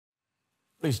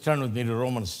Please turn with me to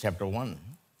Romans chapter 1.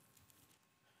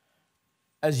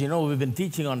 As you know, we've been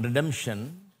teaching on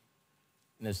redemption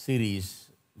in a series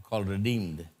called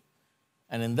Redeemed.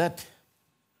 And in that,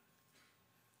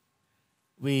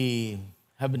 we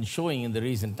have been showing in the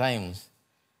recent times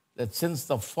that since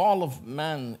the fall of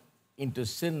man into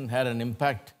sin had an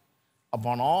impact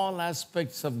upon all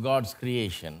aspects of God's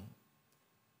creation,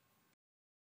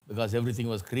 because everything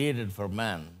was created for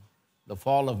man, the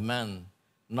fall of man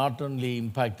not only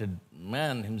impacted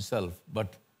man himself,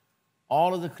 but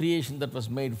all of the creation that was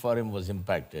made for him was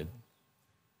impacted.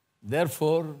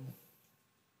 Therefore,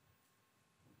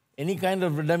 any kind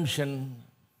of redemption,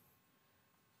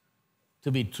 to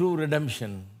be true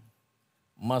redemption,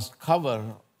 must cover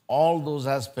all those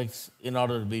aspects in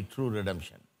order to be true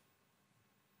redemption.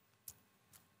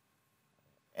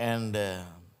 And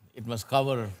it must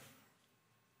cover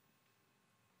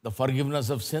the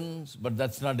forgiveness of sins, but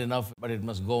that's not enough, but it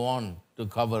must go on to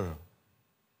cover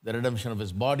the redemption of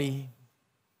his body,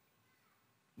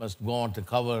 must go on to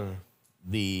cover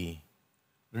the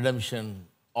redemption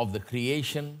of the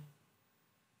creation.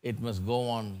 It must go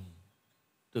on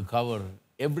to cover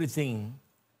everything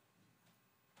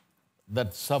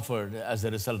that suffered as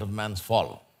a result of man's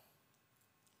fall.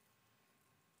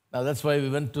 Now that's why we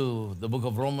went to the book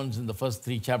of Romans. In the first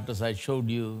 3 chapters, I showed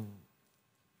you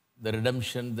the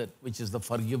redemption, which is the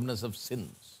forgiveness of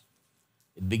sins.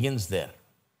 It begins there.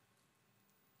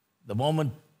 The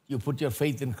moment you put your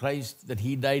faith in Christ, that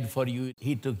He died for you,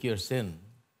 He took your sin,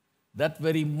 that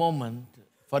very moment,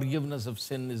 forgiveness of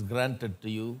sin is granted to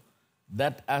you.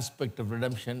 That aspect of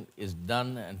redemption is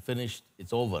done and finished.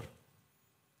 It's over.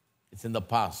 It's in the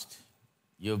past.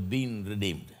 You've been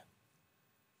redeemed.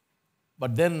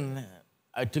 But then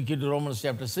I took you to Romans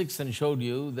chapter 6 and showed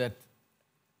you that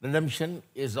redemption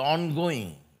is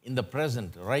ongoing in the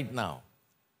present, right now.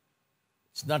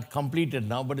 It's not completed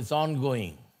now, but it's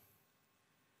ongoing,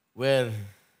 where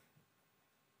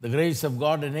the grace of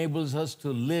God enables us to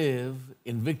live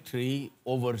in victory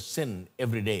over sin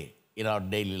every day in our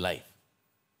daily life.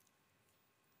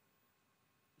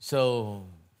 So,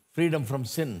 freedom from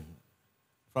sin,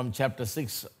 from chapter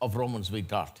 6 of Romans we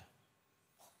taught.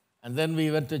 And then we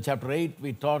went to chapter 8,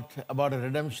 we taught about a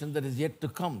redemption that is yet to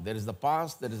come. There is the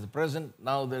past, there is the present,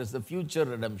 now there is the future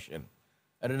redemption.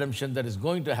 A redemption that is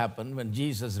going to happen when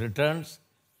Jesus returns,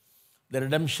 the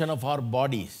redemption of our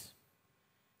bodies.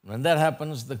 When that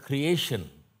happens, the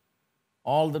creation,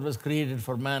 all that was created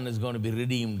for man is going to be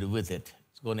redeemed with it.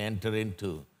 It's going to enter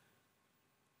into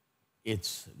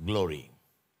its glory.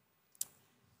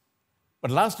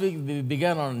 But last week we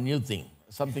began on a new thing,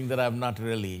 something that I have not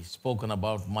really spoken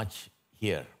about much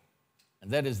here,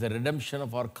 and that is the redemption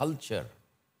of our culture.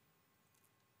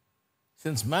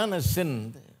 Since man has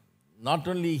sinned, not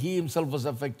only he himself was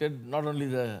affected, not only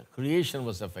the creation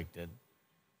was affected,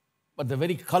 but the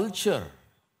very culture,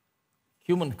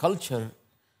 human culture,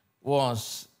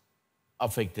 was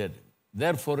affected.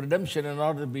 Therefore, redemption, in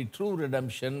order to be true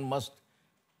redemption, must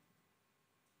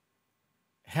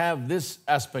have this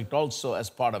aspect also as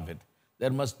part of it. There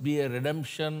must be a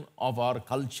redemption of our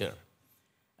culture.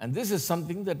 And this is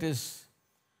something that is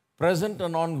present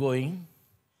and ongoing,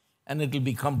 and it will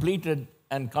be completed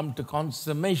and come to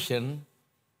consummation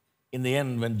in the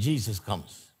end when Jesus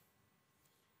comes.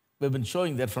 We've been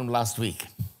showing that from last week,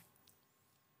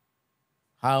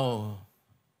 how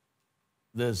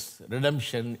this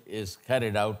redemption is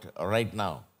carried out right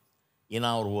now in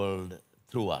our world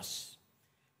through us.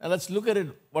 Now let's look at it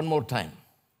one more time.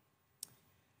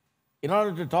 In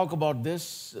order to talk about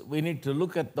this, we need to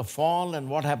look at the fall and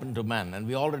what happened to man. And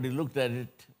we already looked at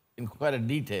it in quite a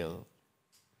detail.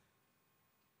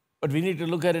 But we need to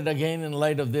look at it again in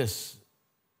light of this,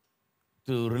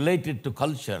 to relate it to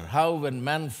culture. How when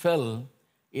man fell,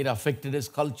 it affected his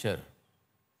culture.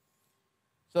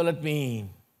 So let me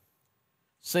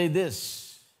say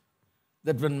this,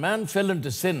 that when man fell into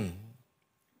sin,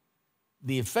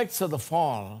 the effects of the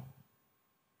fall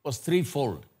was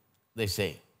threefold, they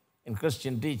say. In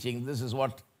Christian teaching, this is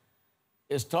what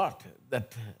is taught,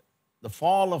 that the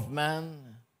fall of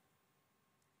man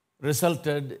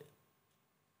resulted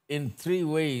in 3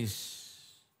 ways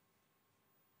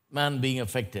man being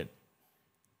affected.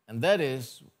 And that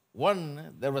is,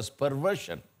 1, there was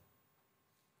perversion.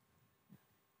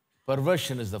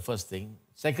 Perversion is the first thing.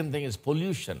 Second thing is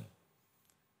pollution.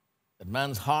 That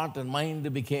man's heart and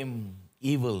mind became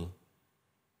evil,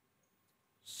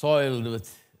 soiled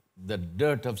with the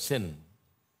dirt of sin.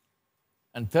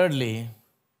 And thirdly,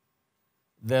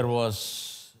 there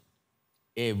was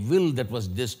a will that was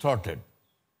distorted.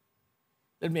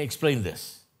 Let me explain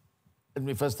this. Let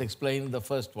me first explain the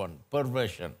first one,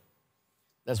 perversion.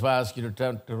 That's why I ask you to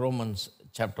turn to Romans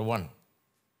chapter 1.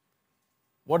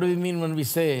 What do we mean when we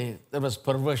say there was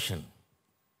perversion?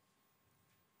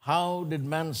 How did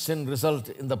man's sin result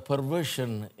in the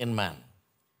perversion in man?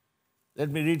 Let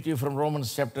me read to you from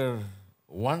Romans chapter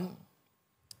 1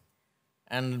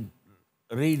 and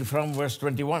read from verse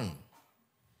 21.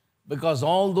 Because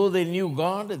although they knew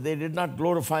God, they did not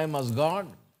glorify him as God,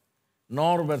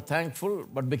 nor were thankful,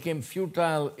 but became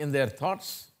futile in their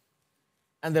thoughts,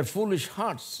 and their foolish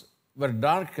hearts were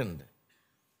darkened.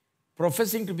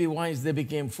 Professing to be wise, they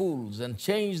became fools and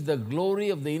changed the glory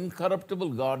of the incorruptible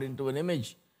God into an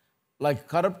image like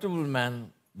corruptible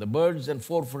man, the birds and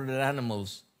four-footed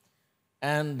animals,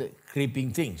 and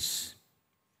creeping things.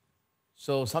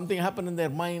 So something happened in their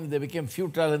mind. They became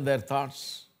futile in their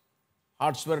thoughts.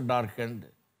 Hearts were darkened.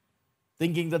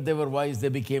 Thinking that they were wise, they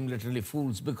became literally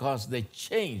fools because they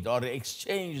changed or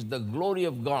exchanged the glory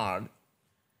of God,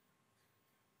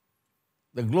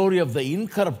 the glory of the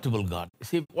incorruptible God.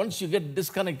 See, once you get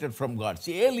disconnected from God,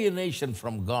 see, alienation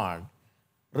from God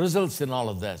results in all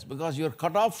of this because you're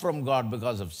cut off from God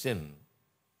because of sin.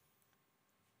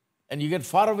 And you get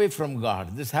far away from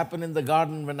God. This happened in the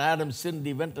garden when Adam sinned.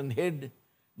 He went and hid,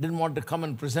 didn't want to come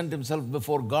and present himself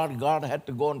before God. God had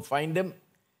to go and find him.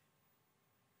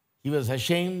 He was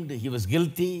ashamed. He was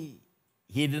guilty.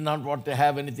 He did not want to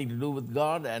have anything to do with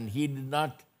God, and he did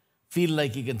not feel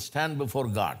like he can stand before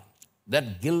God.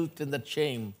 That guilt and that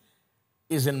shame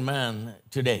is in man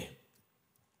today.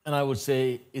 And I would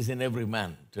say is in every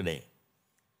man today.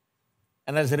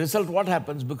 And as a result, what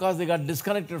happens? Because they got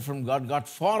disconnected from God, got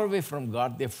far away from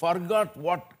God, they forgot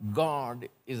what God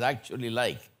is actually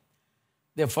like.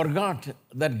 They forgot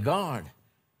that God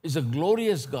is a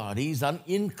glorious God. He is an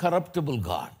incorruptible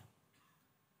God.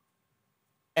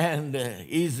 And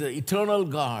He is an eternal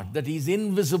God, that He is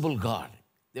invisible God.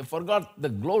 They forgot the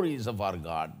glories of our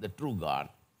God, the true God.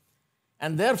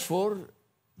 And therefore,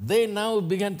 they now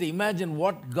began to imagine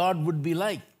what God would be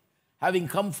like. Having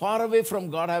come far away from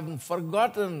God, having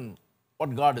forgotten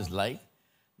what God is like,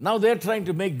 now they're trying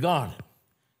to make God.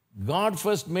 God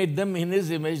first made them in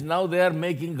His image, now they are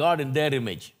making God in their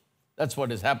image. That's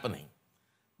what is happening.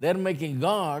 They're making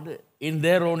God in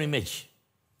their own image.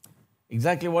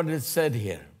 Exactly what is said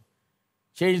here.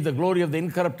 Change the glory of the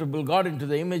incorruptible God into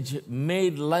the image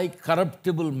made like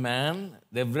corruptible man.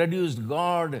 They've reduced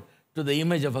God to the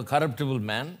image of a corruptible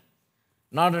man.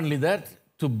 Not only that,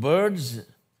 to birds,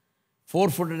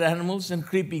 four-footed animals, and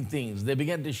creeping things. They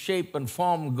began to shape and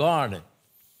form God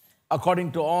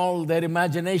according to all their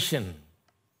imagination.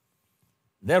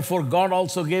 Therefore, God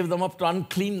also gave them up to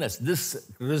uncleanness.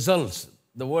 This results.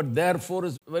 The word therefore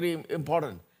is very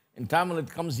important. In Tamil, it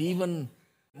comes even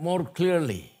more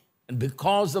clearly. And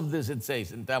because of this, it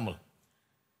says in Tamil,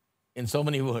 in so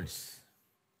many words.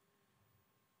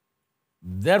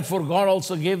 Therefore, God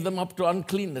also gave them up to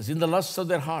uncleanness in the lusts of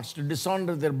their hearts, to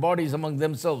dishonor their bodies among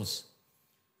themselves,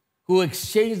 who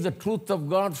exchanged the truth of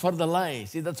God for the lie.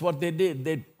 See, that's what they did.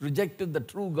 They rejected the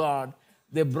true God.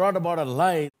 They brought about a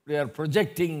lie. They are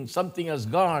projecting something as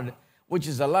God, which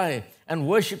is a lie, and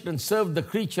worshipped and served the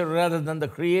creature rather than the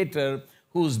Creator,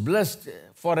 who is blessed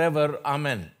forever.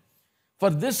 Amen. For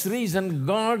this reason,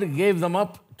 God gave them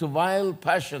up to vile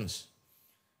passions.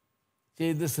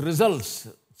 See, this results,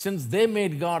 since they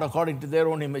made God according to their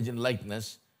own image and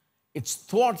likeness, it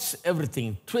thwarts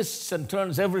everything, twists and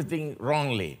turns everything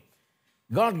wrongly.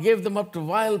 God gave them up to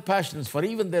vile passions, for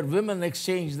even their women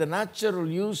exchanged the natural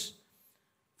use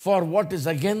for what is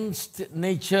against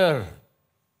nature.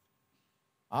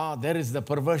 There is the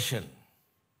perversion.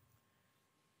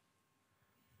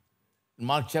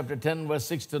 Mark chapter 10, verse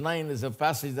 6 to 9 is a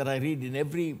passage that I read in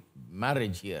every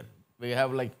marriage here. We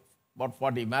have like about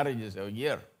 40 marriages a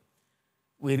year.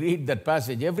 We read that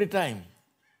passage every time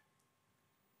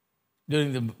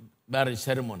during the marriage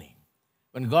ceremony.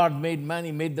 When God made man,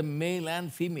 He made them male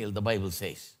and female, the Bible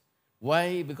says.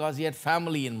 Why? Because He had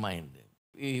family in mind.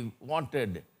 He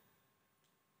wanted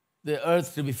the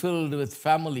earth to be filled with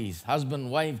families,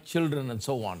 husband, wife, children, and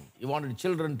so on. He wanted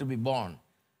children to be born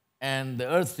and the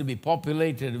earth to be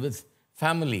populated with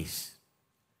families.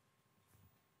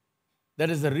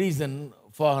 That is the reason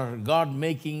for God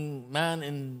making man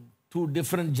in two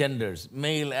different genders,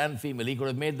 male and female. He could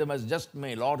have made them as just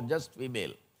male or just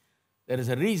female. There is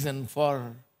a reason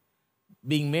for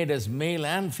being made as male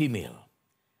and female,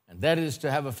 and that is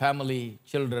to have a family,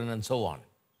 children, and so on.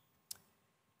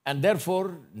 And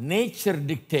therefore, nature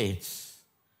dictates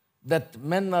that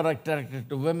men are attracted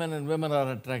to women and women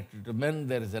are attracted to men.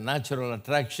 There is a natural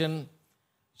attraction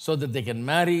so that they can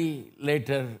marry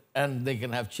later and they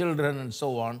can have children and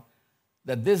so on.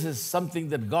 That this is something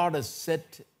that God has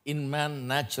set in man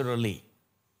naturally.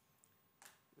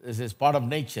 This is part of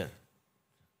nature.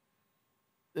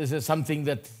 This is something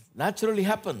that naturally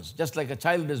happens. Just like a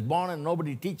child is born and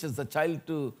nobody teaches the child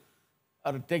to,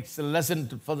 or takes a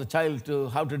lesson for the child to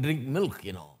how to drink milk,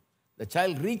 The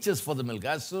child reaches for the milk.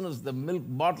 As soon as the milk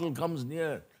bottle comes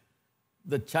near,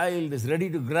 the child is ready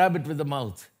to grab it with the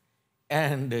mouth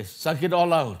and suck it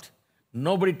all out.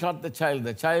 Nobody taught the child.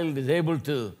 The child is able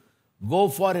to go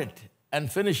for it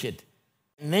and finish it.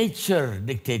 Nature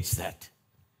dictates that.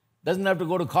 Doesn't have to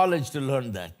go to college to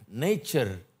learn that.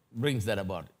 Nature brings that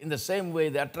about. In the same way,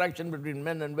 the attraction between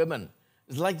men and women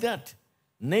is like that.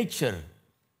 Nature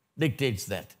dictates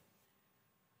that.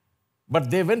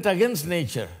 But they went against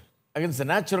nature, against the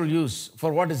natural use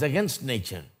for what is against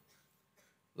nature.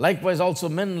 Likewise, also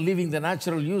men leaving the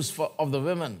natural use of the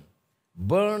women,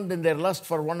 burned in their lust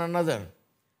for one another,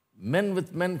 men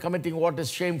with men committing what is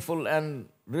shameful and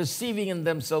receiving in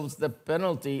themselves the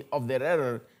penalty of their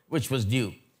error which was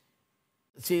due.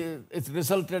 See, it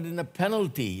resulted in a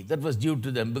penalty that was due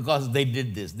to them because they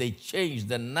did this. They changed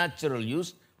the natural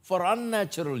use for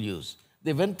unnatural use.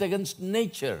 They went against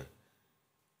nature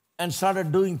and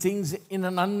started doing things in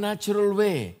an unnatural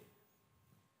way.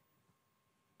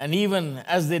 And even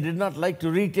as they did not like to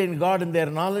retain God in their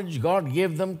knowledge, God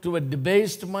gave them to a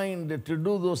debased mind to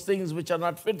do those things which are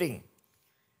not fitting.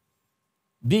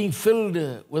 Being filled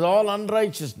with all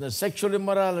unrighteousness, sexual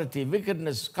immorality,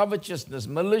 wickedness, covetousness,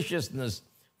 maliciousness,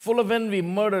 full of envy,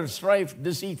 murder, strife,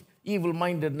 deceit,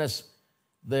 evil-mindedness.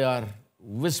 They are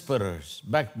whisperers,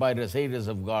 backbiters, haters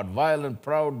of God, violent,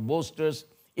 proud, boasters,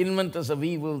 inventors of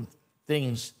evil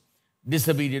things,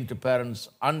 disobedient to parents,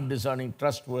 undiscerning,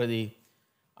 trustworthy,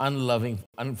 unloving,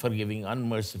 unforgiving,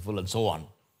 unmerciful, and so on.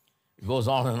 It goes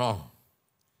on and on.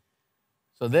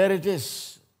 So there it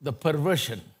is, the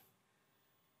perversion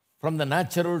from the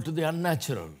natural to the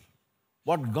unnatural.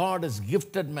 What God has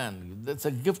gifted man, that's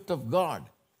a gift of God.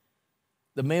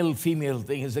 The male-female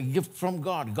thing is a gift from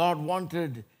God. God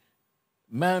wanted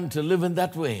man to live in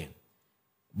that way,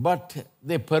 but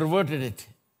they perverted it,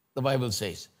 the Bible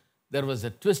says. There was a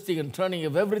twisting and turning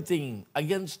of everything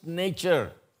against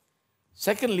nature.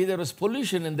 Secondly, there was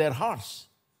pollution in their hearts.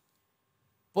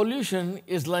 Pollution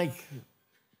is like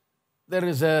there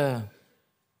is a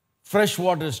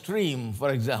freshwater stream,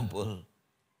 for example,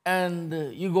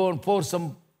 and you go and pour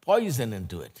some poison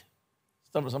into it,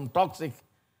 some toxic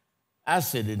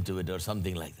acid into it or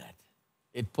something like that.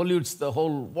 It pollutes the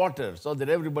whole water so that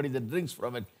everybody that drinks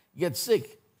from it gets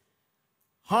sick.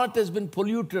 Heart has been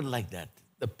polluted like that.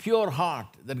 The pure heart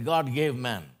that God gave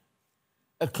man,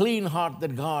 a clean heart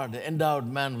that God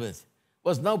endowed man with,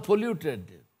 was now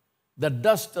polluted. The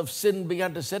dust of sin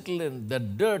began to settle in. The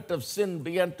dirt of sin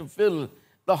began to fill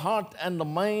the heart and the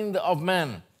mind of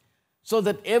man, so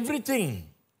that everything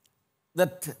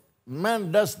that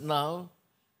man does now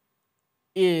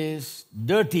is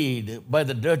dirtied by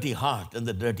the dirty heart and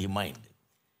the dirty mind.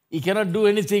 He cannot do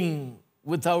anything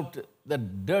without the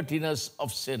dirtiness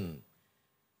of sin.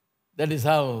 That is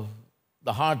how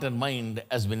the heart and mind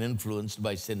has been influenced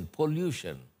by sin.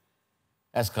 Pollution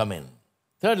has come in.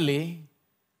 Thirdly,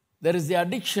 there is the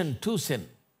addiction to sin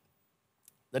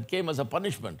that came as a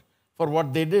punishment for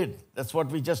what they did. That's what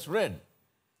we just read.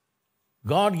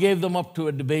 God gave them up to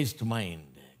a debased mind.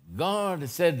 God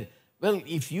said, well,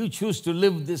 if you choose to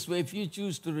live this way, if you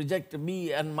choose to reject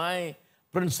me and my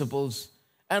principles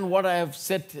and what I have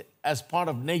set as part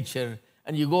of nature,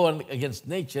 and you go against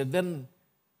nature, then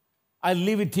I'll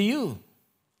leave it to you.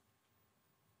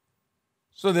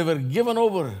 So they were given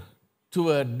over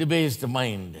to a debased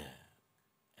mind.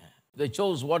 They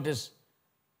chose what is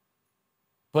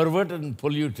perverted and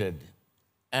polluted,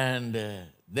 and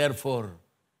therefore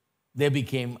they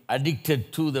became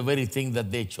addicted to the very thing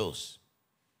that they chose.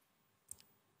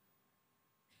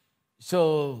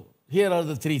 So here are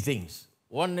the three things.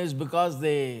 One is because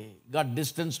they got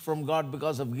distanced from God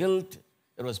because of guilt.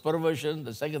 There was perversion.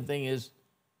 The second thing is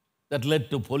that led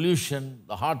to pollution.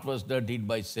 The heart was dirtied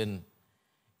by sin.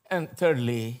 And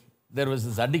thirdly, there was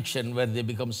this addiction where they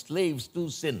become slaves to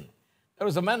sin. There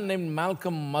was a man named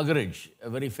Malcolm Muggeridge, a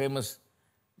very famous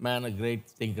man, a great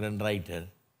thinker and writer.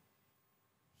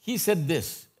 He said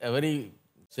this, a very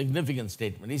significant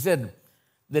statement. He said,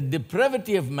 the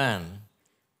depravity of man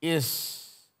is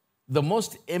the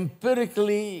most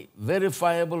empirically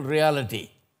verifiable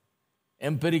reality.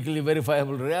 Empirically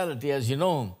verifiable reality, as you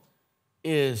know,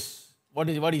 is what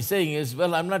he's saying is,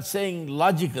 well, I'm not saying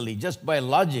logically, just by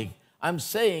logic. I'm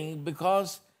saying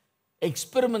because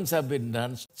experiments have been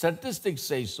done, statistics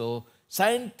say so,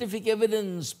 scientific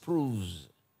evidence proves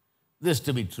this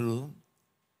to be true.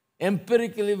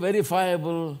 Empirically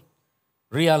verifiable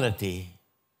reality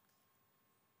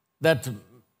that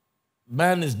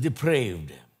man is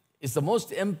depraved. It's the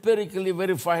most empirically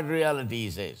verified reality,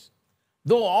 he says.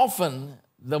 Though often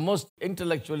the most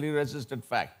intellectually resisted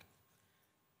fact.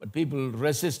 But people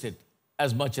resist it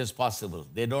as much as possible.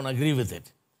 They don't agree with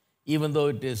it. Even though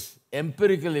it is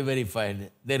empirically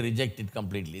verified, they reject it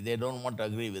completely. They don't want to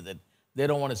agree with it. They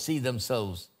don't want to see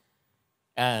themselves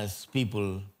as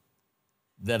people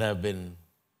that have been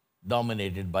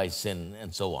dominated by sin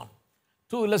and so on.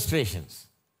 Two illustrations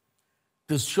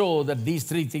to show that these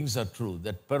three things are true,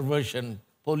 that perversion,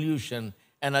 pollution,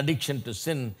 and addiction to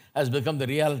sin has become the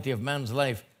reality of man's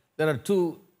life. There are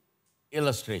two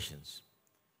illustrations.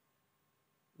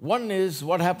 One is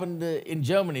what happened in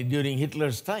Germany during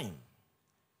Hitler's time.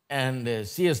 And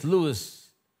C.S. Lewis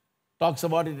talks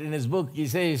about it in his book. He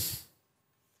says,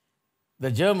 the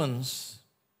Germans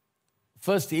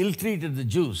first ill-treated the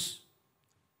Jews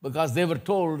because they were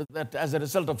told that as a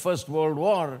result of First World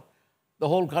War, the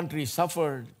whole country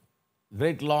suffered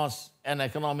great loss and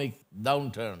economic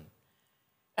downturn.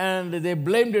 And they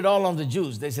blamed it all on the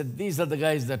Jews. They said, these are the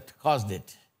guys that caused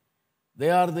it. They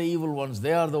are the evil ones.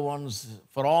 They are the ones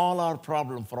for all our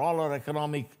problems, for all our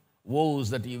economic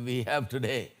woes that we have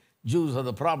today. Jews are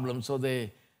the problem. So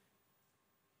they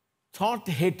taught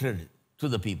hatred to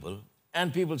the people,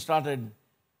 and people started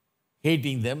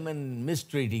hating them and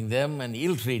mistreating them and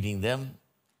ill-treating them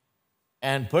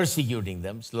and persecuting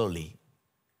them slowly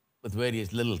with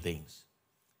various little things.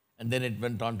 And then it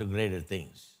went on to greater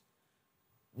things.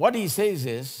 What he says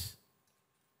is,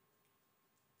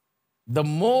 the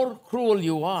more cruel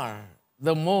you are,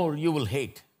 the more you will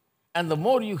hate. And the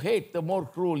more you hate, the more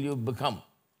cruel you become.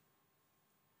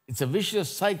 It's a vicious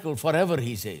cycle forever,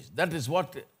 he says. That is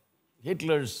what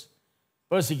Hitler's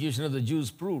persecution of the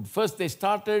Jews proved. First, they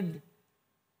started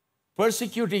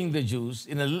persecuting the Jews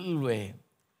in a little way.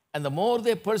 And the more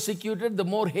they persecuted, the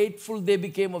more hateful they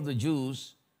became of the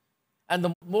Jews. And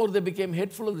the more they became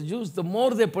hateful of the Jews, the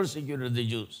more they persecuted the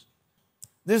Jews.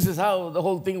 This is how the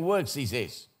whole thing works, he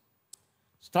says.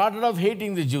 Started off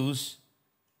hating the Jews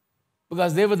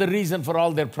because they were the reason for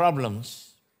all their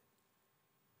problems.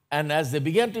 And as they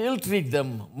began to ill-treat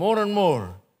them more and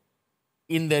more,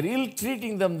 in their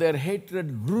ill-treating them, their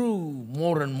hatred grew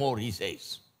more and more, he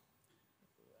says.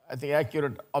 I think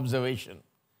accurate observation.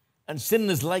 And sin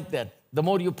is like that. The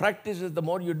more you practice it, the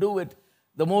more you do it,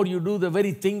 the more you do the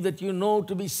very thing that you know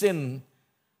to be sin,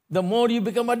 the more you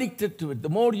become addicted to it. The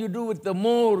more you do it, the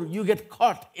more you get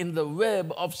caught in the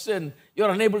web of sin. You're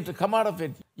unable to come out of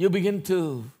it. You begin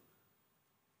to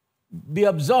be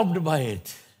absorbed by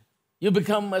it. You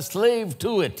become a slave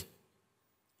to it.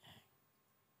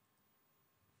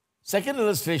 Second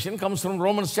illustration comes from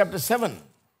Romans chapter 7.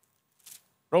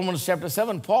 Romans chapter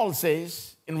 7, Paul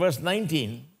says in verse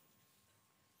 19,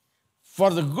 for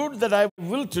the good that I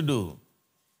will to do,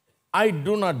 I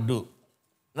do not do.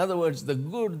 In other words, the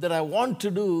good that I want to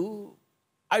do,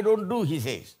 I don't do, he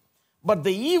says. But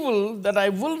the evil that I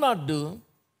will not do,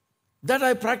 that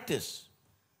I practice.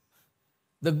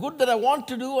 The good that I want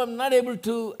to do, I'm not able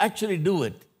to actually do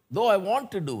it, though I want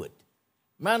to do it.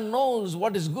 Man knows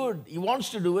what is good. He wants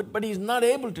to do it, but he's not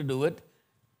able to do it.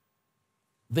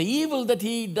 The evil that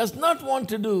he does not want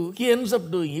to do, he ends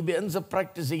up doing. He ends up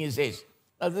practicing, he says.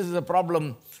 Now, this is a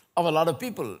problem of a lot of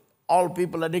people. All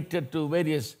people addicted to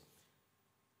various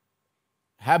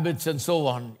habits and so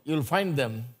on, you'll find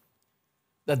them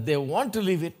that they want to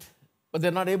leave it, but they're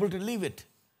not able to leave it.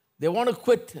 They want to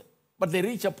quit, but they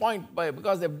reach a point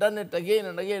because they've done it again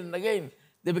and again and again,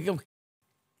 they become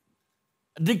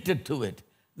addicted to it.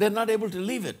 They're not able to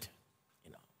leave it.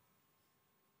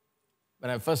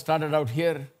 When I first started out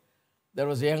here, there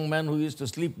was a young man who used to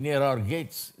sleep near our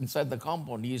gates, inside the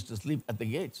compound. He used to sleep at the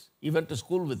gates. He went to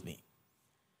school with me.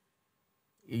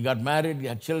 He got married, he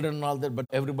had children and all that, but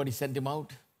everybody sent him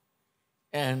out.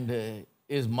 And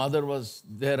his mother was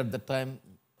there at the time.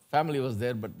 Family was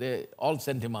there, but they all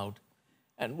sent him out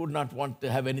and would not want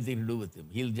to have anything to do with him.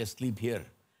 He'll just sleep here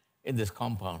in this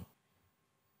compound.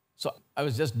 So I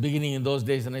was just beginning in those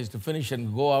days, and I used to finish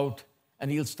and go out,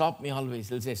 and he'll stop me always.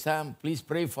 He'll say, Sam, please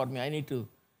pray for me. I need to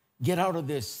get out of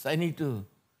this. I need to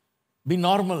be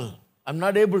normal. I'm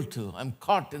not able to. I'm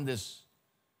caught in this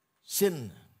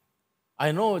sin.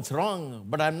 I know it's wrong,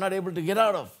 but I'm not able to get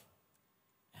out of.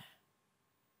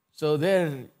 So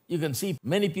there you can see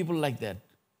many people like that.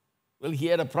 Well, he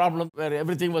had a problem where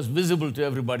everything was visible to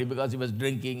everybody because he was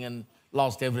drinking and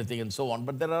lost everything and so on.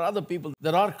 But there are other people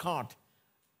that are caught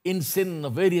in sin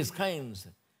of various kinds,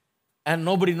 and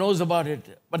nobody knows about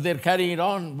it, but they're carrying it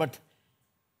on. But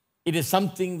it is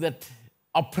something that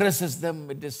oppresses them.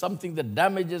 It is something that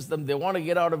damages them. They want to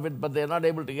get out of it, but they're not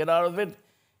able to get out of it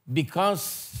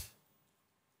because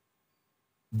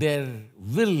their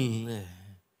will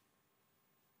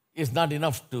is not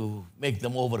enough to make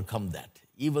them overcome that.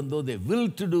 Even though they will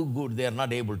to do good, they are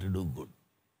not able to do good.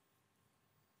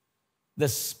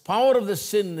 The power of the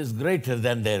sin is greater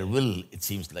than their will, it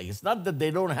seems like. It's not that they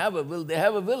don't have a will, they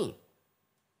have a will.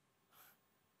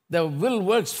 Their will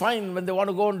works fine when they want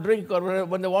to go and drink or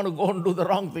when they want to go and do the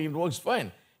wrong thing, it works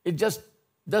fine. It just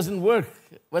doesn't work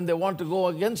when they want to go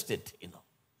against it,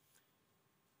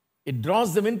 It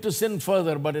draws them into sin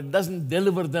further, but it doesn't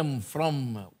deliver them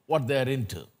from what they are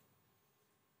into.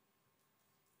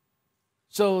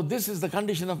 So this is the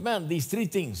condition of man, these three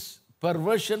things: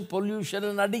 perversion, pollution,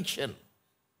 and addiction,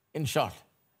 in short.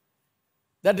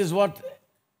 That is what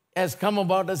has come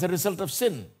about as a result of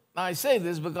sin. Now I say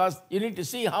this because you need to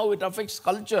see how it affects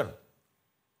culture.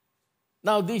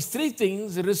 Now these three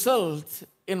things result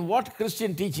in what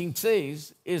Christian teaching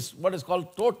says is what is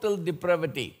called total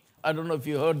depravity. I don't know if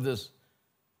you heard this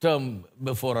term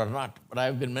before or not, but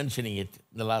I've been mentioning it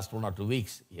in the last 1 or 2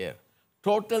 weeks here.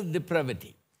 Total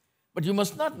depravity. But you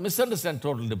must not misunderstand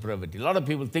total depravity. A lot of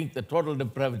people think that total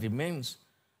depravity means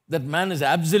that man is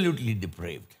absolutely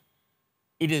depraved.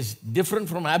 It is different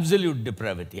from absolute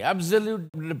depravity.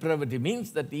 Absolute depravity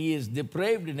means that he is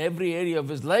depraved in every area of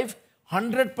his life,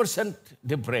 100%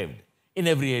 depraved in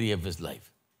every area of his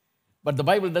life. But the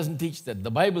Bible doesn't teach that.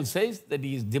 The Bible says that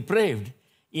he is depraved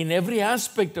in every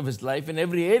aspect of his life, in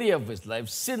every area of his life.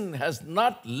 Sin has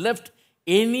not left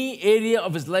any area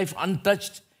of his life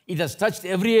untouched. It has touched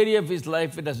every area of his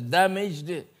life. It has damaged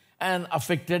and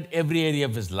affected every area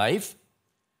of his life.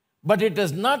 But it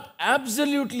has not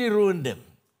absolutely ruined him.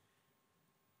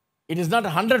 It is not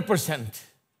 100%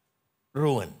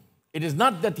 ruin. It is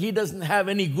not that he doesn't have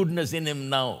any goodness in him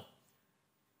now.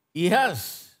 He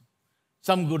has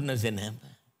some goodness in him.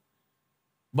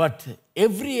 But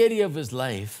every area of his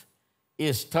life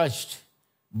is touched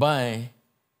by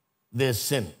this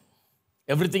sin.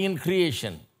 Everything in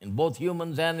creation, in both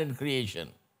humans and in creation,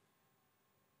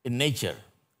 in nature,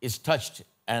 is touched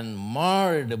and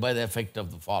marred by the effect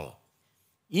of the fall.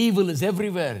 Evil is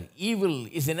everywhere. Evil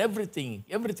is in everything.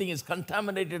 Everything is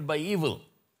contaminated by evil.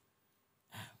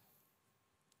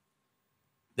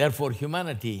 Therefore,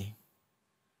 humanity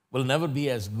will never be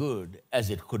as good as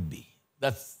it could be.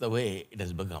 That's the way it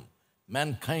has become.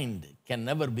 Mankind can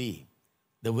never be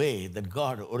the way that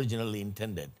God originally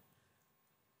intended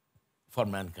for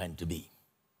mankind to be.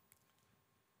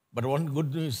 But one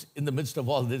good news in the midst of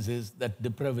all this is that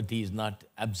depravity is not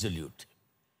absolute.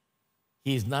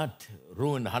 He is not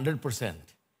ruined 100%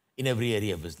 in every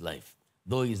area of his life.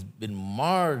 Though he's been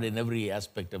marred in every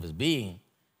aspect of his being,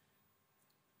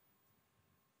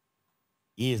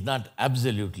 he is not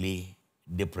absolutely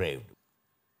depraved.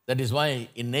 That is why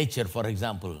in nature, for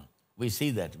example, we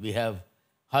see that we have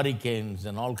hurricanes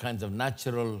and all kinds of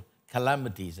natural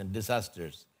calamities and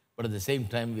disasters, but at the same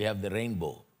time we have the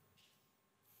rainbow.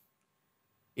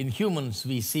 In humans,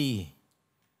 we see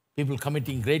people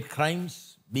committing great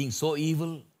crimes, being so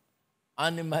evil,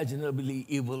 unimaginably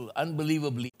evil,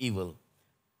 unbelievably evil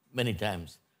many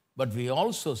times. But we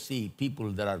also see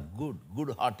people that are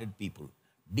good-hearted people,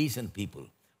 decent people,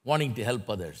 wanting to help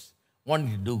others,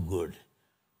 wanting to do good.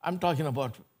 I'm talking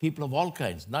about people of all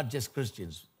kinds, not just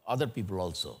Christians, other people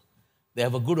also. They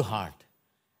have a good heart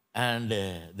and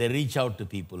they reach out to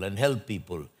people and help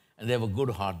people, and they have a good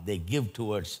heart. They give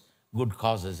towards good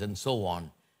causes and so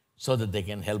on so that they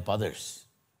can help others.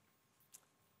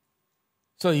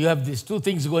 So you have these two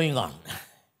things going on.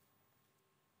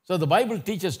 So the Bible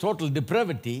teaches total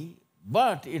depravity,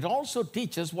 but it also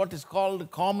teaches what is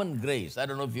called common grace. I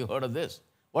don't know if you heard of this.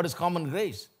 What is common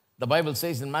grace? The Bible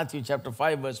says in Matthew chapter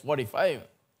 5, verse 45,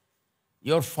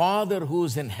 your Father who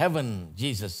is in heaven,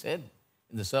 Jesus said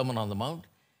in the Sermon on the Mount,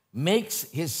 makes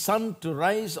his sun to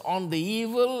rise on the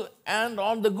evil and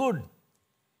on the good,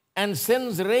 and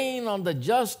sends rain on the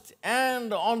just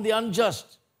and on the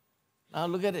unjust. Now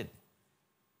look at it.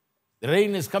 The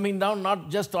rain is coming down not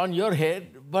just on your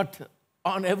head, but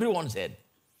on everyone's head.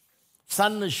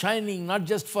 Sun is shining not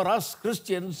just for us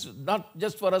Christians, not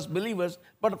just for us believers,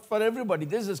 but for everybody.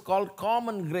 This is called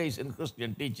common grace in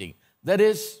Christian teaching. That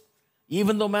is,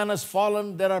 even though man has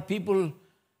fallen, there are people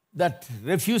that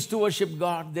refuse to worship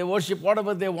God. They worship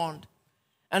whatever they want.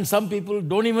 And some people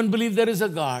don't even believe there is a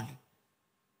God.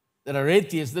 There are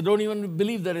atheists that don't even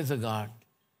believe there is a God.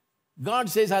 God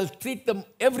says, I'll treat them,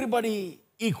 everybody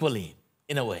equally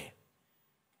in a way.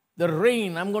 The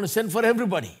rain I'm going to send for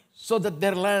everybody so that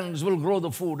their lands will grow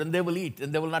the food and they will eat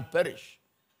and they will not perish.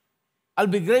 I'll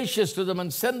be gracious to them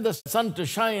and send the sun to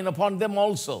shine upon them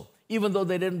also. Even though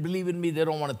they didn't believe in me, they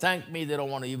don't want to thank me, they don't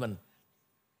want to even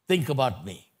think about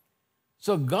me.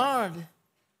 So God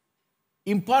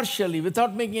impartially,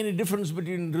 without making any difference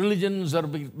between religions or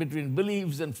between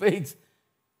beliefs and faiths,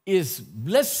 is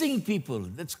blessing people.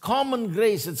 That's common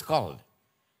grace, it's called.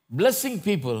 Blessing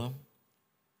people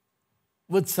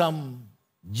with some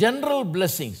general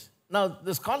blessings. Now,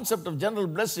 this concept of general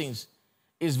blessings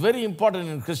is very important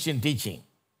in Christian teaching.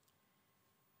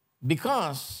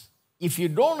 Because if you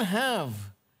don't have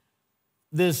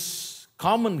this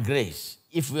common grace,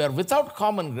 if we are without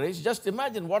common grace, just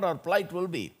imagine what our plight will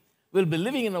be. We'll be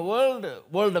living in a world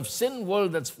of sin,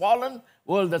 world that's fallen,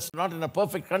 world that's not in a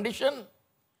perfect condition,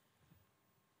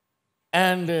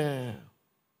 and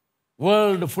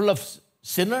world full of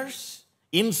sinners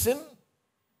in sin.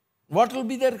 What will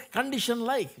be their condition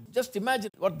like? Just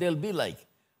imagine what they'll be like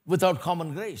without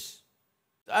common grace.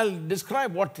 I'll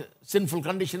describe what sinful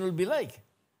condition will be like.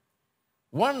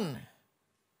 One,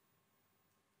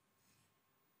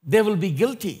 they will be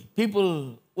guilty.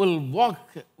 People will walk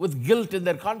with guilt in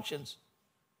their conscience.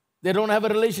 They don't have a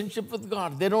relationship with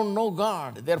God. They don't know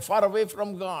God. They're far away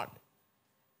from God.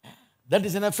 That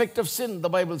is an effect of sin, the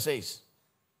Bible says.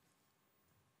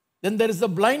 Then there is the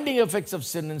blinding effects of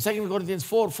sin. In 2 Corinthians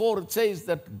 4:4, it says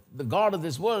that the God of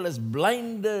this world has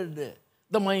blinded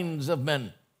the minds of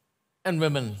men and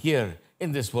women here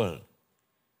in this world.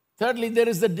 Thirdly, there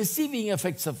is the deceiving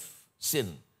effects of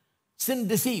sin. Sin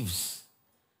deceives.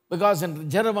 Because in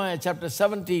Jeremiah chapter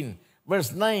 17,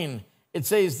 verse 9, it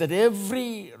says that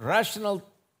every rational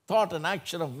thought and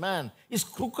action of man is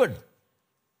crooked.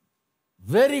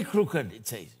 Very crooked, it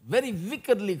says. Very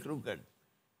wickedly crooked.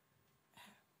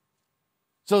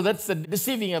 So that's the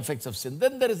deceiving effects of sin.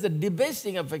 Then there is the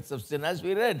debasing effects of sin, as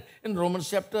we read in Romans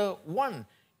chapter 1.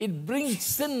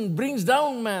 Sin brings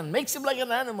down man, makes him like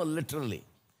an animal, literally.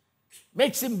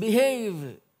 Makes him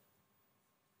behave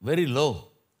very low.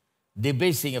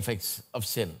 Debasing effects of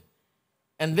sin.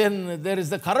 And then there is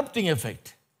the corrupting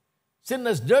effect. Sin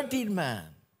has dirtied man.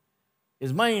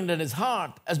 His mind and his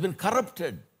heart has been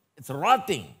corrupted. It's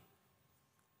rotting.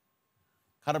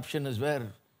 Corruption is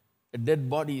where a dead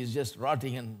body is just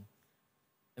rotting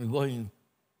and going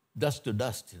dust to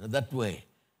dust. That way,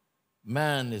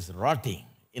 man is rotting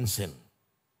in sin.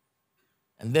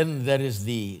 And then there is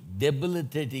the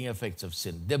debilitating effects of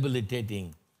sin.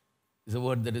 Debilitating is a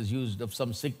word that is used of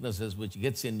some sicknesses which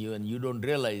gets in you and you don't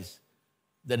realize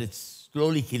that it's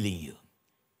slowly killing you.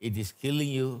 It is killing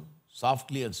you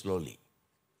softly and slowly.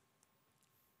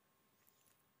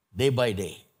 Day by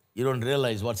day. You don't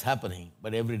realize what's happening,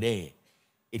 but every day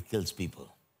it kills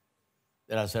people.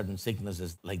 There are certain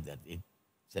sicknesses like that.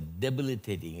 It's a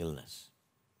debilitating illness.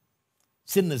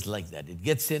 Sin is like that. It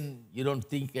gets in, you don't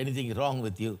think anything is wrong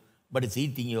with you, but it's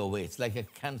eating you away. It's like a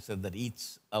cancer that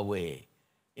eats away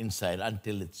inside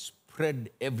until it's spread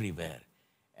everywhere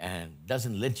and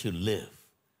doesn't let you live.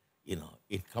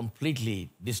 It completely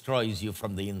destroys you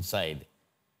from the inside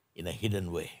in a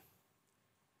hidden way.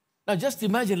 Now just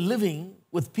imagine living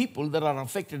with people that are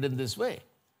affected in this way.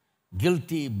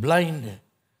 Guilty, blind,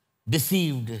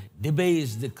 deceived,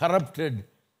 debased, corrupted,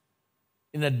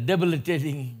 in a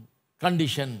debilitating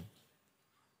condition.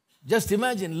 Just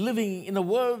imagine living in a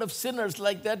world of sinners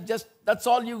like that. That's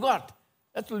all you got.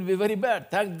 That will be very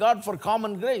bad. Thank God for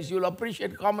common grace. You'll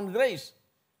appreciate common grace.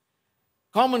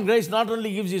 Common grace not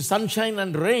only gives you sunshine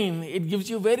and rain, it gives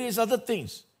you various other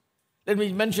things. Let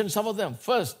me mention some of them.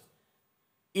 First,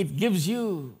 it gives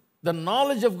you the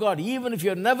knowledge of God. Even if you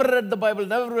have never read the Bible,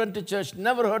 never went to church,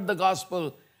 never heard the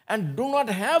gospel, and do not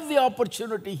have the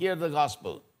opportunity to hear the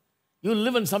gospel. You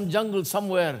live in some jungle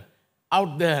somewhere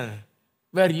out there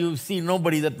where you see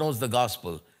nobody that knows the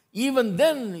gospel. Even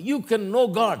then, you can know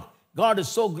God. God is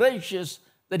so gracious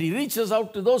that He reaches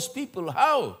out to those people.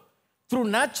 How? Through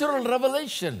natural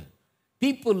revelation.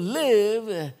 People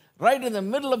live right in the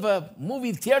middle of a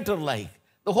movie theater like.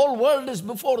 The whole world is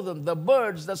before them. The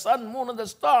birds, the sun, moon, and the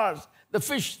stars, the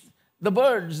fish, the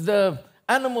birds, the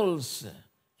animals,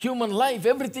 human life,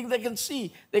 everything they can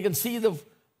see. They can see the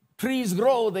trees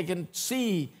grow. They can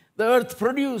see the earth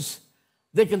produce.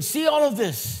 They can see all of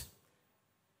this.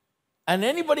 And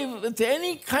anybody with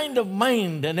any kind of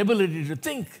mind and ability to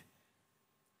think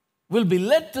will be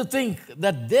led to think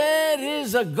that there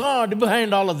is a God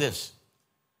behind all of this.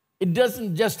 It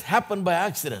doesn't just happen by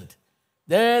accident.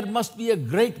 There must be a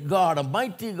great God, a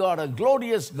mighty God, a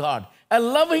glorious God, a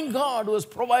loving God who has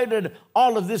provided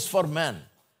all of this for man.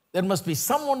 There must be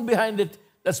someone behind it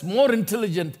that's more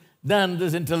intelligent than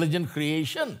this intelligent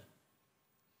creation.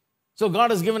 So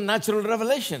God has given natural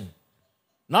revelation.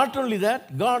 Not only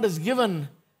that, God has given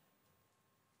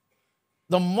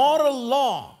the moral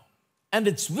law and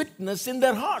its witness in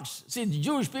their hearts. See, the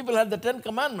Jewish people had the 10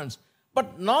 Commandments,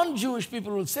 but non-Jewish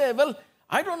people will say, well,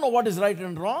 I don't know what is right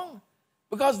and wrong.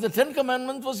 Because the Ten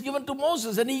Commandments was given to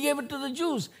Moses and he gave it to the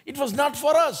Jews. It was not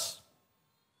for us.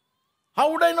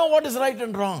 How would I know what is right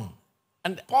and wrong?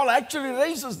 And Paul actually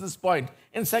raises this point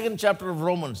in 2nd chapter of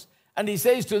Romans. And he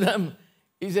says to them,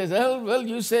 he says, well,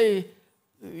 you say,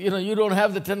 you don't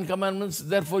have the Ten Commandments,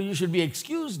 therefore you should be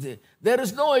excused. There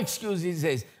is no excuse, he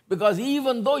says, because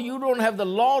even though you don't have the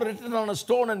law written on a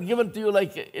stone and given to you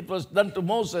like it was done to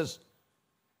Moses,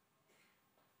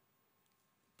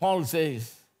 Paul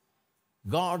says,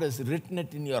 God has written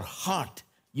it in your heart.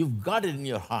 You've got it in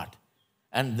your heart.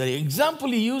 And the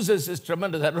example he uses is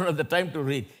tremendous. I don't have the time to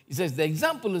read. He says, the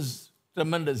example is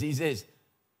tremendous. He says,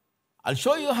 I'll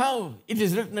show you how it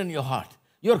is written in your heart.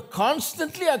 You're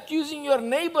constantly accusing your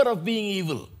neighbor of being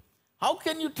evil. How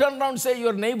can you turn around and say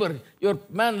your neighbor, your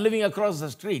man living across the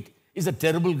street, is a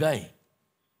terrible guy?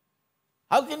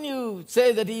 How can you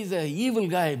say that he's an evil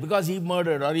guy because he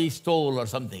murdered or he stole or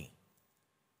something?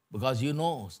 Because you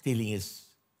know stealing is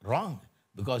wrong.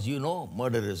 Because you know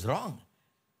murder is wrong.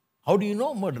 How do you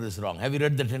know murder is wrong? Have you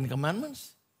read the Ten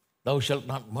Commandments? Thou shalt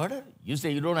not murder. You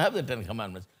say you don't have the Ten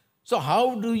Commandments. So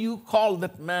how do you call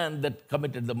that man that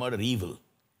committed the murder evil?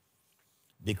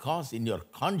 Because in your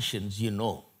conscience you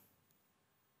know.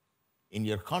 In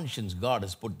your conscience God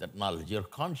has put that knowledge. Your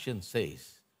conscience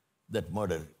says that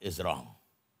murder is wrong.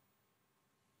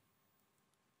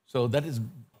 So that is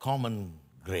common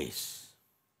grace.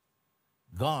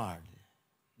 God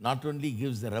not only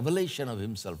gives the revelation of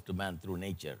himself to man through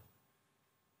nature,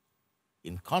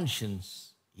 in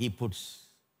conscience, he puts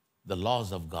the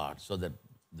laws of God so that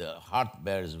the heart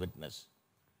bears witness.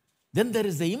 Then there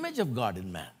is the image of God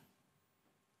in man.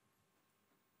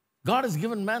 God has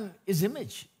given man his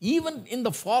image. Even in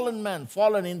the fallen man,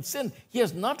 fallen in sin, he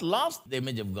has not lost the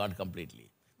image of God completely.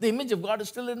 The image of God is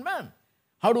still in man.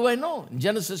 How do I know? In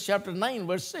Genesis chapter 9,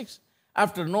 verse 6,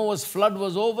 after Noah's flood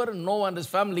was over, Noah and his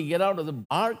family get out of the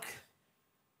ark,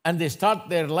 and they start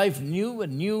their life new,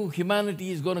 and new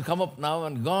humanity is going to come up now,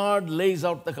 and God lays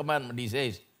out the commandment. He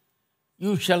says,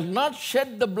 you shall not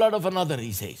shed the blood of another,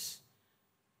 he says,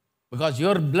 because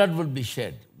your blood will be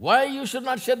shed. Why you should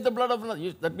not shed the blood of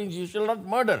another? That means you shall not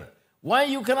murder. Why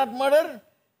you cannot murder?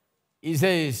 He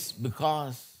says,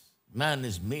 because man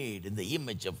is made in the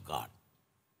image of God.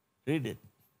 Read it.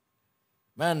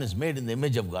 Man is made in the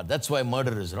image of God. That's why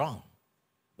murder is wrong.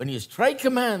 When you strike a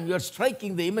man, you are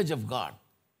striking the image of God.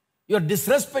 You are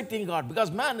disrespecting God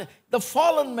because man,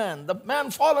 the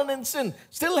man fallen in sin,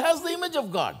 still has the image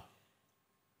of God.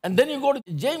 And then you go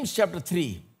to James chapter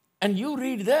 3, and you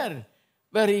read there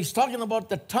where he's talking about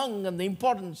the tongue and the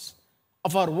importance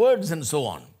of our words and so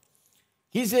on.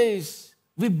 He says,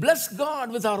 we bless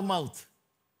God with our mouth.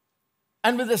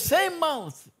 And with the same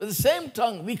mouth, with the same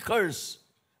tongue, we curse.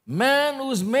 Man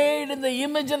who is made in the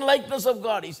image and likeness of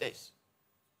God, he says.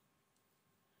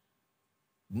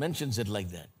 It mentions it like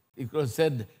that. It could have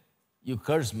said, you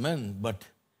curse men, but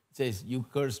it says, you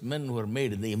curse men who are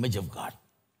made in the image of God.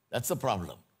 That's the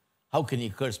problem. How can you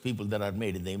curse people that are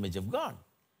made in the image of God?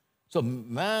 So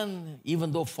man,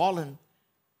 even though fallen,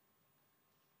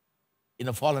 in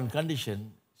a fallen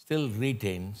condition, still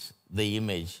retains the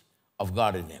image of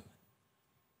God in him.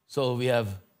 So we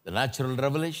have the natural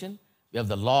revelation, we have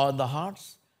the law in the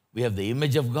hearts, we have the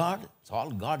image of God. It's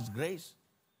all God's grace,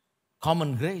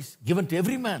 common grace given to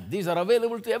every man. These are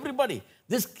available to everybody.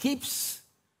 This keeps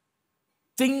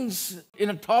things in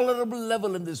a tolerable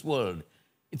level in this world.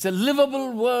 It's a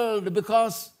livable world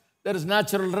because there is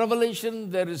natural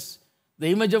revelation, there is the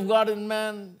image of God in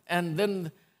man, and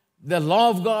then the law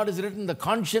of God is written, the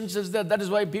conscience is there. That is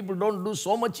why people don't do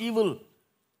so much evil.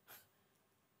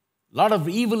 A lot of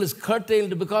evil is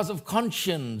curtailed because of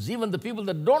conscience. Even the people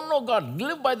that don't know God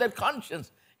live by their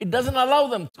conscience. It doesn't allow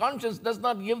them. Conscience does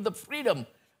not give the freedom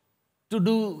to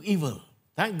do evil.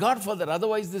 Thank God for that.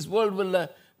 Otherwise, this world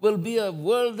will be a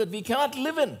world that we cannot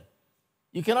live in.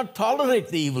 You cannot tolerate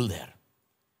the evil there.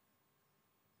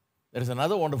 There is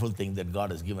another wonderful thing that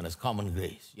God has given us, common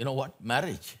grace. You know what?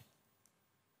 Marriage.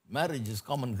 Marriage is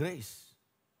common grace.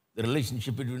 The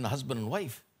relationship between husband and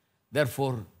wife.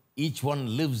 Therefore, each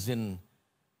one lives in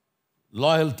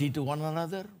loyalty to one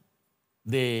another.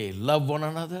 They love one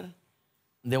another.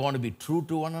 They want to be true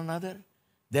to one another.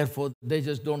 Therefore, they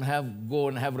just don't go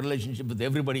and have relationship with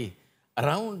everybody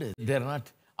around. They're not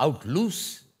out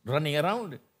loose, running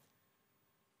around.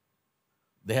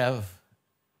 They have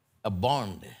a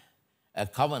bond, a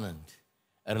covenant,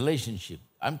 a relationship.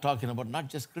 I'm talking about not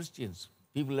just Christians,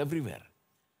 people everywhere.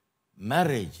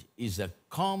 Marriage is a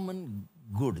common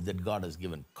good that God has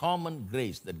given, common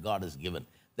grace that God has given,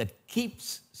 that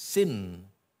keeps sin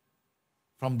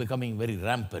from becoming very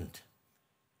rampant.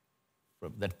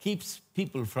 that keeps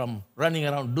people from running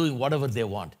around doing whatever they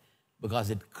want, because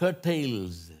it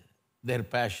curtails their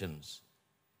passions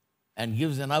and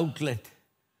gives an outlet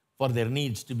for their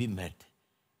needs to be met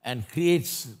and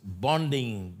creates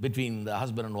bonding between the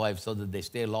husband and wife so that they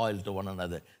stay loyal to one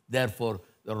another. Therefore,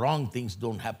 the wrong things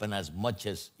don't happen as much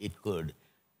as it could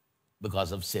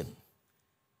because of sin.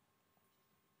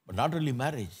 But not only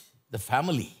marriage, the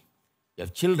family. You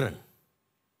have children.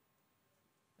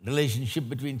 Relationship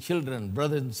between children,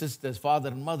 brothers and sisters, father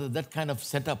and mother, that kind of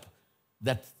setup,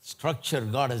 that structure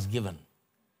God has given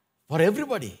for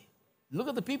everybody. Look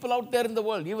at the people out there in the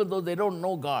world, even though they don't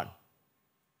know God.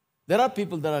 There are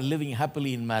people that are living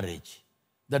happily in marriage,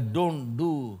 that don't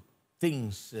do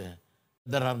things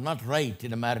that are not right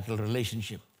in a marital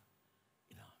relationship,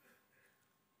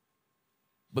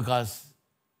 because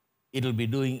it'll be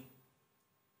doing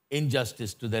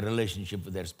injustice to their relationship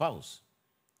with their spouse.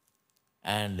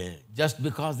 And just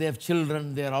because they have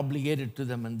children, they are obligated to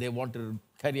them and they want to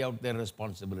carry out their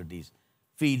responsibilities,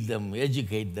 feed them,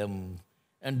 educate them,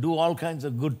 and do all kinds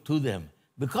of good to them.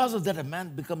 Because of that, a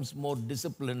man becomes more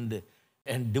disciplined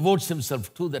and devotes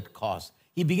himself to that cause.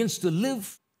 He begins to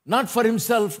live not for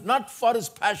himself, not for his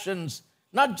passions,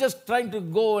 not just trying to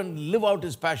go and live out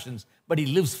his passions, but he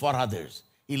lives for others.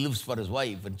 He lives for his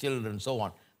wife and children and so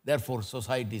on. Therefore,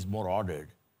 society is more ordered.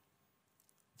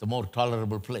 It's a more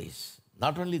tolerable place.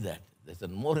 Not only that, there's a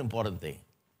more important thing.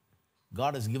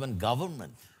 God has given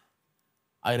government.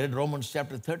 I read Romans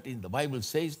chapter 13. The Bible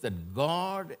says that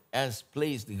God has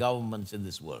placed the governments in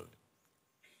this world.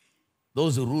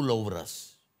 Those who rule over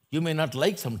us. You may not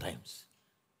like sometimes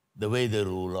the way they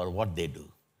rule or what they do.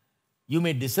 You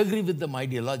may disagree with them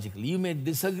ideologically. You may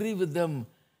disagree with them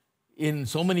in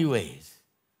so many ways.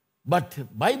 But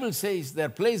Bible says they're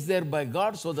placed there by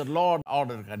God so that law and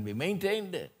order can be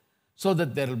maintained, so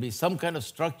that there will be some kind of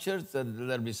structure, that there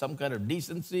will be some kind of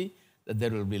decency, that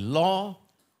there will be law,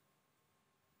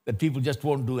 that people just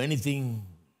won't do anything,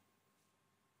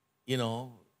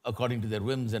 according to their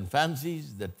whims and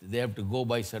fancies, that they have to go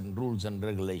by certain rules and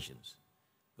regulations.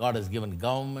 God has given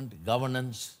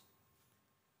governance.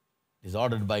 It is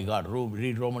ordered by God.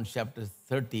 Read Romans chapter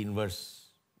 13, verse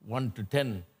 1 to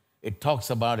 10. It talks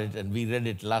about it, and we read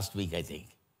it last week, I think.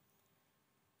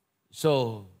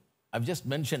 So I've just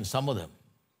mentioned some of them,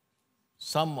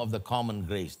 some of the common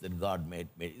grace that God made.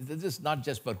 This is not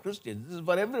just for Christians. This is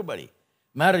for everybody.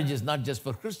 Marriage is not just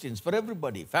for Christians, for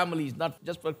everybody. Family is not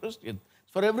just for Christians,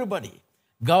 it's for everybody.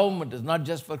 Government is not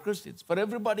just for Christians, for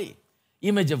everybody.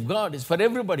 Image of God is for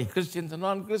everybody, Christians and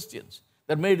non-Christians.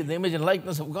 They're made in the image and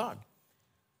likeness of God.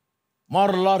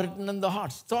 Moral law written in the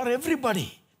hearts, it's for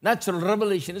everybody. Natural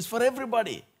revelation is for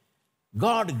everybody.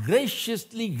 God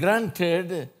graciously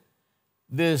granted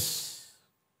this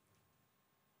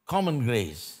common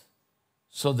grace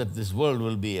so that this world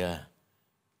will be a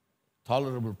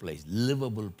tolerable place,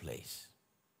 livable place.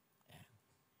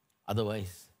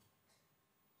 Otherwise,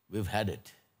 we've had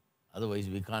it. Otherwise,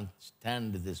 we can't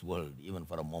stand this world even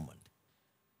for a moment.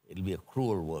 It'll be a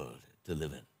cruel world to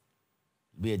live in.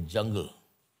 It'll be a jungle.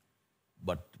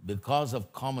 But because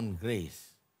of common grace,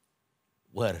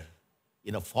 where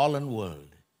in a fallen world,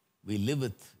 we live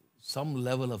with some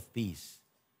level of peace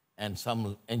and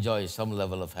enjoy some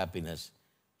level of happiness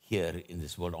here in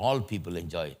this world. All people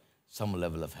enjoy some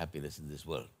level of happiness in this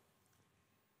world.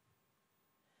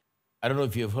 I don't know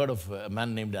if you've heard of a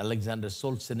man named Alexander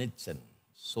Solzhenitsyn,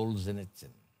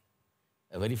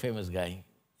 a very famous guy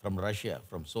from Russia,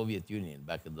 from Soviet Union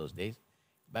back in those days,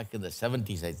 back in the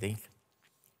 70s, I think,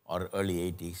 or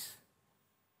early 80s.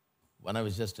 When I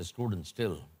was just a student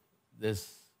still,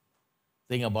 this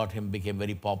thing about him became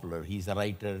very popular. He's a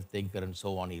writer, thinker, and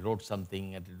so on. He wrote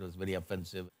something, and it was very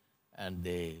offensive, and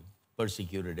they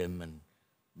persecuted him, and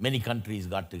many countries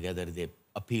got together. They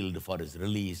appealed for his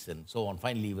release, and so on.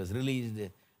 Finally, he was released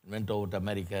and went over to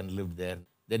America and lived there.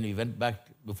 Then he went back,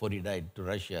 before he died, to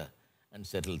Russia and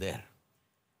settled there.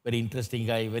 Very interesting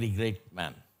guy, very great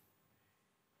man.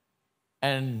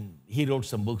 And he wrote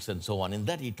some books and so on. In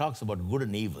that, he talks about good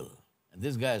and evil. And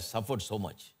this guy has suffered so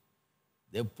much.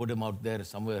 They put him out there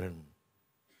somewhere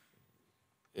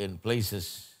in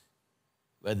places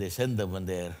where they send them when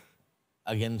they're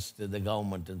against the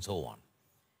government and so on.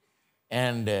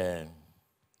 And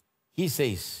he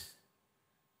says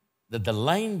that the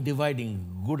line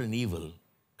dividing good and evil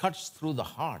cuts through the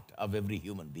heart of every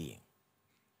human being.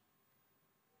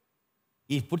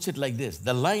 He puts it like this: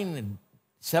 the line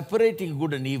separating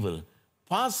good and evil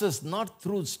passes not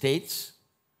through states,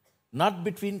 not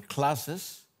between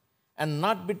classes, and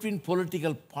not between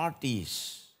political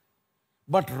parties,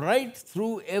 but right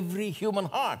through every human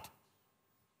heart.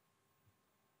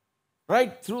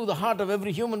 right through the heart of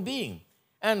every human being.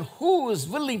 And who is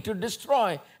willing to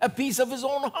destroy a piece of his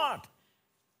own heart?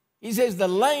 He says the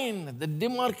line, the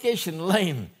demarcation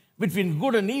line between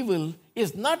good and evil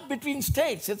is not between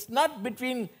states. It's not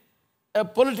between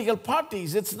political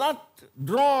parties. It's not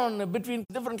drawn between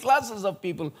different classes of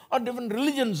people or different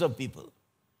religions of people.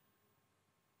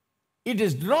 It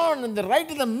is drawn right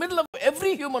in the middle of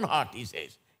every human heart, he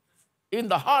says. In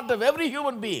the heart of every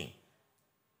human being.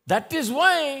 That is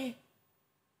why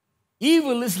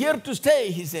evil is here to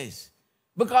stay, he says.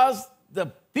 Because the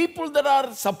people that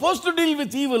are supposed to deal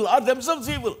with evil are themselves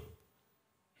evil.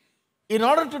 In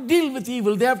order to deal with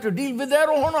evil, they have to deal with their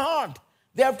own heart.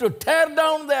 They have to tear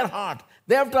down their heart.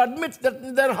 They have to admit that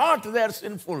in their heart they are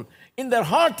sinful. In their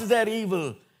heart they are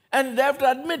evil. And they have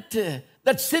to admit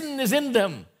that sin is in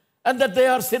them and that they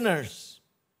are sinners.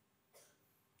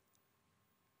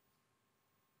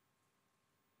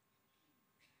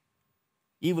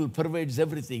 Evil pervades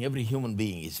everything, every human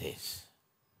being, he says.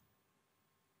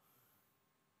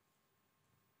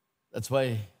 That's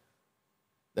why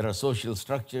there are social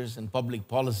structures and public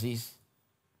policies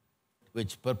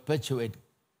which perpetuate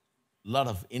a lot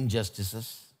of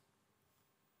injustices.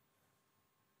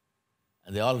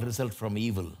 And they all result from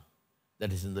evil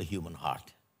that is in the human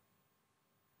heart.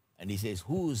 And he says,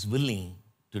 who is willing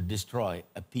to destroy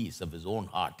a piece of his own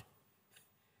heart?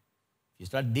 If you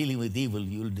start dealing with evil,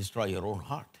 you will destroy your own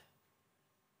heart.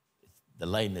 The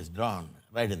line is drawn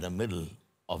right in the middle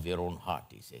of your own heart,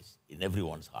 he says, in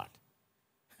everyone's heart.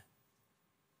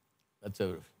 That's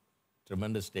a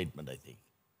tremendous statement, I think.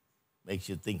 Makes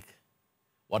you think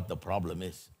what the problem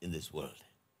is in this world.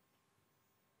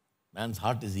 Man's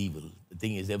heart is evil. The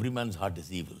thing is, every man's heart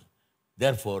is evil.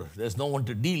 Therefore, there's no one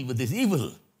to deal with this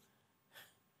evil.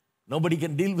 Nobody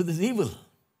can deal with this evil.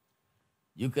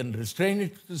 You can restrain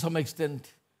it to some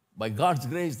extent. By God's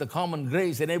grace, the common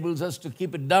grace enables us to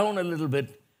keep it down a little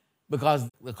bit because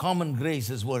the common grace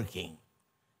is working.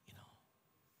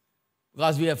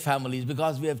 Because we have families,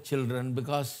 because we have children,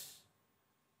 because,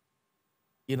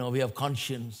 we have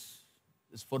conscience.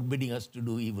 It's forbidding us to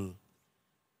do evil.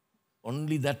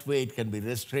 Only that way it can be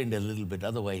restrained a little bit.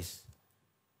 Otherwise,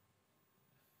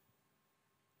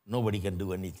 nobody can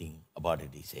do anything about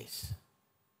it, he says.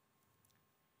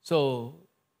 So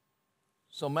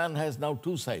man has now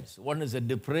two sides. One is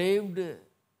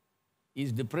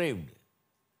he's depraved,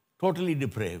 totally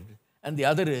depraved. And the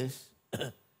other is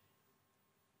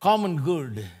common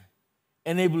good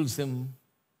enables him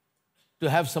to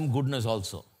have some goodness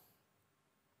also.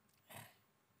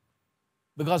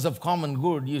 Because of common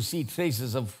good, you see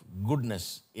traces of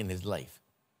goodness in his life.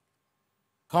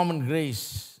 Common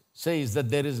grace says that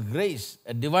there is grace,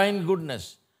 a divine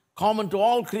goodness, common to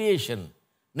all creation,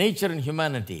 nature and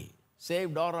humanity,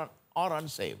 saved or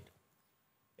unsaved.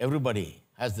 Everybody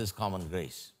has this common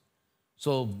grace.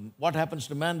 So what happens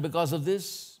to man because of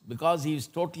this? Because he is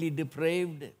totally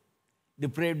depraved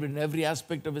in every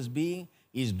aspect of his being.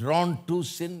 He is drawn to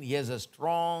sin. He has a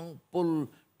strong pull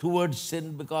towards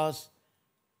sin because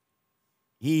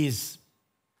his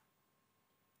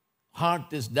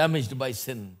heart is damaged by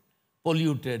sin,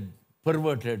 polluted,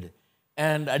 perverted,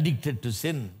 and addicted to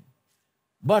sin.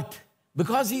 But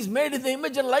because he's made in the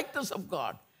image and likeness of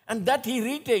God, and that he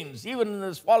retains even in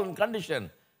this fallen condition,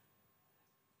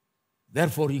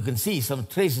 therefore you can see some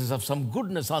traces of some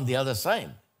goodness on the other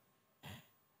side.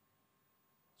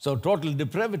 So total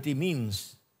depravity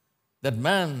means that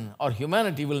man or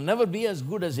humanity will never be as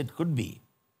good as it could be.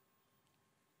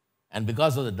 And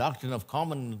because of the doctrine of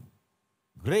common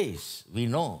grace, we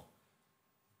know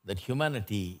that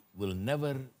humanity will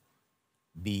never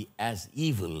be as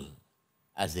evil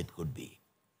as it could be.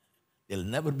 They'll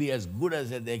never be as good as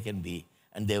they can be,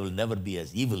 and they will never be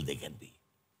as evil they can be.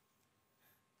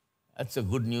 That's a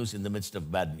good news in the midst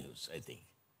of bad news, I think.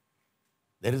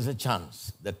 There is a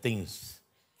chance that things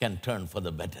can turn for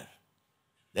the better.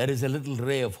 There is a little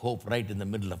ray of hope right in the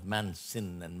middle of man's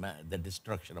sin and the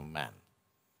destruction of man.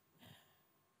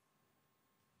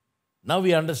 Now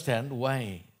we understand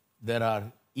why there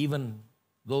are even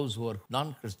those who are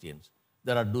non-Christians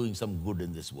that are doing some good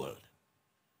in this world.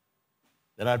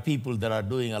 There are people that are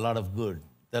doing a lot of good,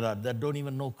 that don't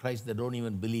even know Christ, they don't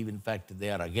even believe, in fact, they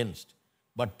are against.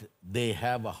 But they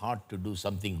have a heart to do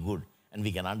something good, and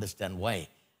we can understand why.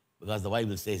 Because the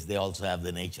Bible says they also have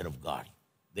the nature of God.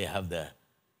 They have the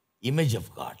image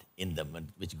of God in them,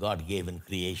 which God gave in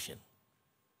creation.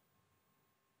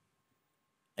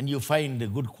 And you find the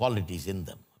good qualities in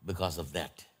them because of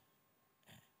that.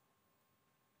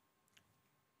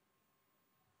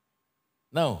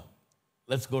 Now,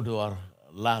 let's go to our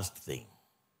last thing.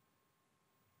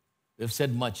 We've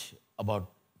said much about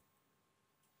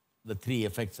the three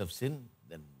effects of sin.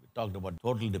 Then we talked about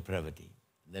total depravity.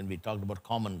 Then we talked about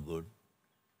common good.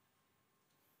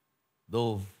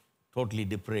 Though totally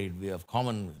depraved, we have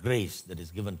common grace that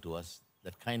is given to us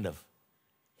that kind of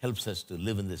helps us to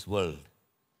live in this world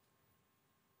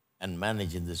and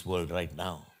manage in this world right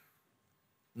now.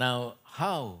 Now,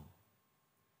 how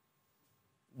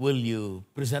will you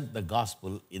present the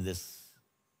gospel in this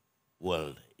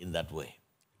world in that way,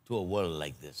 to a world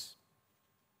like this?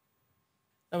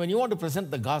 Now, when you want to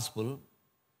present the gospel,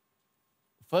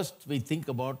 first we think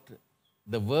about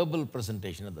the verbal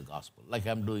presentation of the gospel, like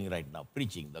I'm doing right now,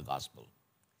 preaching the gospel.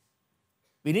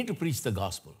 We need to preach the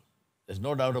gospel. There's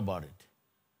no doubt about it.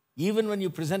 Even when you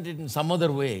present it in some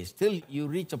other way, still you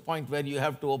reach a point where you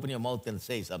have to open your mouth and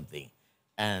say something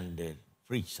and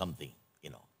preach something,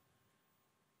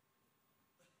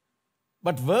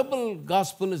 But verbal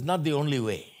gospel is not the only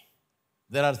way.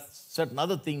 There are certain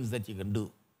other things that you can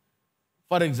do.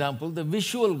 For example, the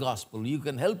visual gospel, you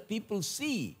can help people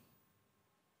see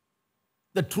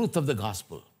the truth of the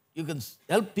gospel. You can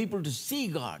help people to see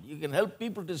God. You can help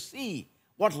people to see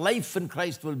what life in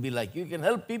Christ will be like. You can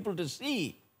help people to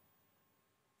see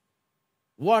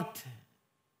what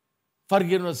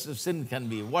forgiveness of sin can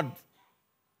be, what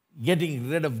getting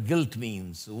rid of guilt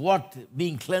means, what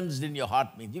being cleansed in your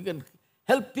heart means. You can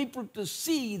help people to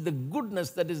see the goodness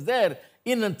that is there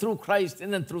in and through Christ,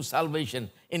 in and through salvation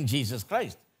in Jesus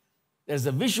Christ. There's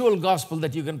a visual gospel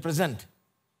that you can present.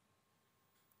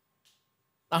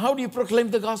 Now, how do you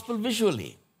proclaim the gospel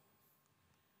visually?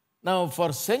 Now,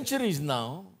 for centuries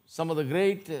now, some of the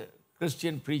great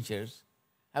Christian preachers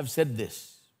have said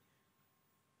this.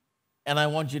 And I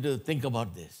want you to think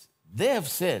about this. They have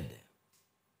said,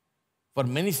 for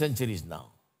many centuries now,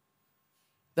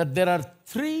 that there are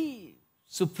three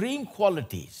supreme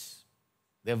qualities.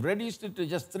 They have reduced it to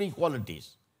just three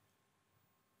qualities.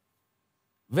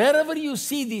 Wherever you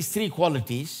see these three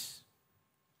qualities,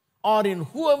 or in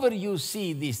whoever you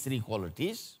see these three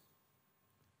qualities,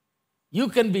 you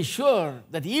can be sure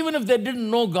that even if they didn't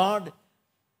know God,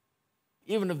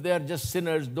 even if they are just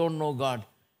sinners, don't know God,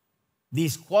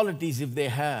 these qualities, if they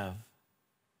have,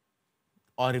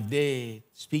 or if they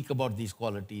speak about these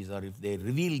qualities, or if they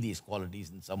reveal these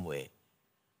qualities in some way,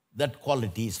 that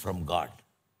quality is from God.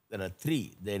 There are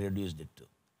three they reduced it to.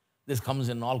 This comes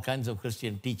in all kinds of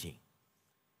Christian teaching.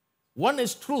 One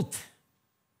is truth.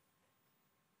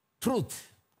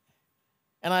 Truth.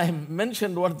 And I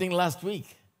mentioned one thing last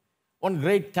week. One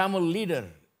great Tamil leader,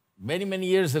 many, many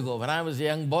years ago, when I was a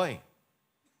young boy,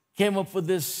 came up with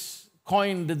this,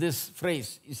 coined this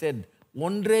phrase. He said,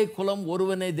 Ondre kulam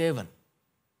oruvane devan.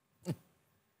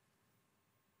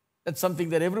 That's something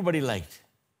that everybody liked.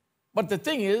 But the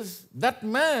thing is, that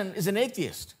man is an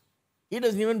atheist. He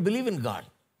doesn't even believe in God.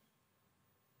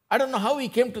 I don't know how he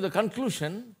came to the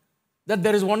conclusion that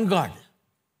there is one God.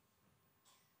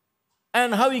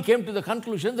 And how he came to the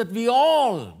conclusion that we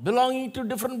all, belonging to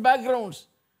different backgrounds,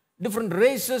 different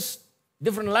races,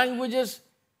 different languages,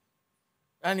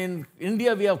 and in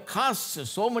India we have castes,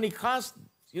 so many castes,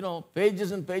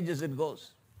 pages and pages it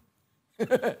goes.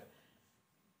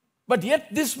 But yet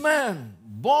this man,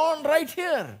 born right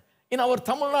here in our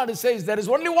Tamil Nadu, says there is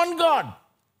only one God.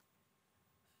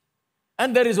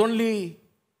 And there is only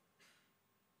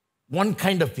one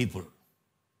kind of people,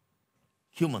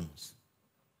 humans.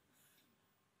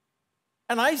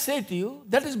 And I say to you,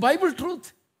 that is Bible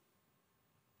truth.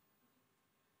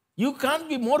 You can't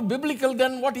be more biblical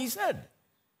than what he said.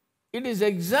 It is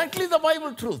exactly the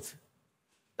Bible truth.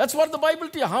 That's what the Bible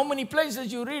tells you. How many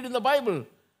places you read in the Bible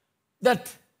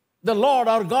that the Lord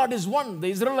our God is one. The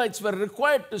Israelites were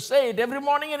required to say it every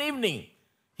morning and evening.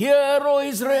 Hear, O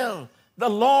Israel, the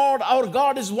Lord our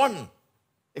God is one.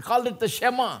 They called it the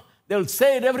Shema. They'll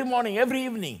say it every morning, every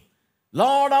evening.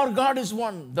 Lord our God is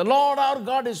one. The Lord our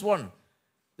God is one.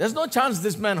 There's no chance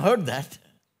this man heard that.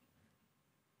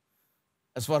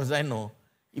 As far as I know,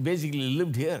 he basically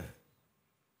lived here.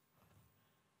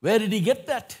 Where did he get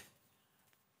that?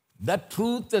 That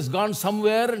truth has gone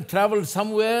somewhere and traveled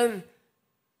somewhere.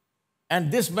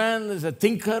 And this man is a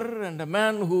thinker and a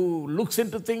man who looks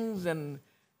into things and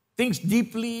thinks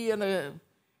deeply and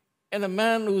a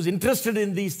man who's interested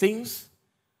in these things.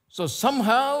 So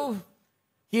somehow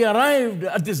he arrived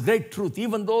at this great truth,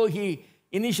 even though he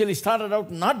initially started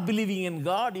out not believing in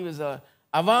God. He was an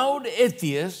avowed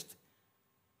atheist.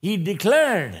 He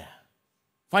declared,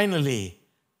 finally,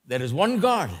 there is one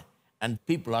God and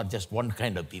people are just one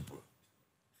kind of people.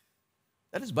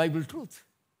 That is Bible truth.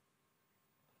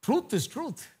 Truth is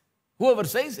truth, whoever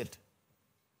says it.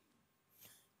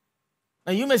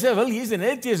 Now you may say, well, he's an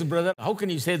atheist, brother. How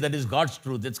can you say that is God's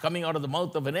truth? It's coming out of the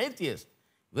mouth of an atheist.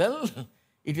 Well,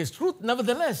 It is truth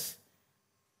nevertheless.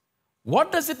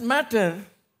 What does it matter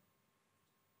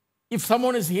if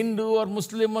someone is Hindu or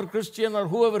Muslim or Christian or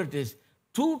whoever it is?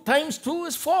 2 times 2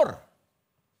 is 4.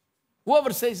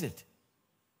 Whoever says it.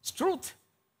 It's truth.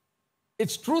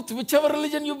 It's truth whichever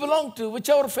religion you belong to,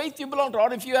 whichever faith you belong to,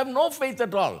 or if you have no faith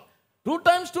at all. 2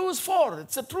 times 2 is 4.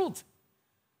 It's a truth.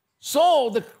 So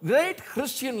the great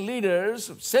Christian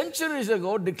leaders centuries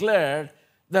ago declared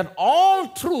that all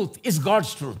truth is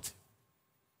God's truth.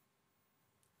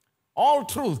 All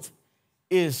truth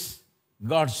is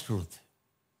God's truth.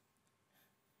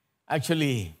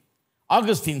 Actually,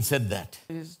 Augustine said that.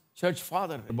 His church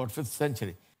father, about 5th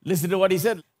century. Listen to what he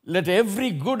said. Let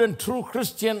every good and true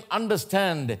Christian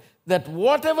understand that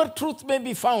whatever truth may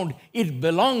be found, it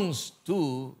belongs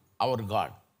to our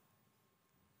God.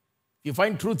 If you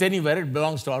find truth anywhere, it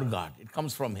belongs to our God. It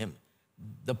comes from Him.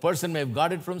 The person may have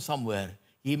got it from somewhere.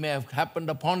 He may have happened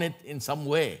upon it in some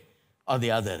way or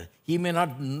the other. He may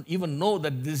not even know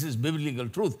that this is biblical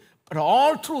truth. But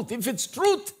all truth, if it's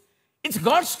truth, it's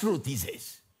God's truth, he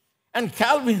says. And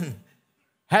Calvin,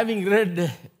 having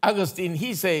read Augustine,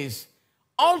 he says,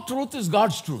 all truth is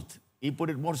God's truth. He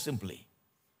put it more simply.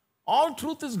 All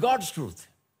truth is God's truth.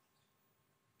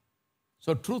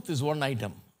 So truth is one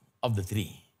item of the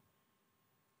 3.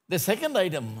 The second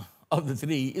item of the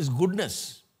 3 is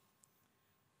goodness.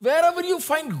 Wherever you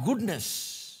find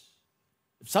goodness,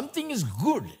 if something is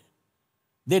good,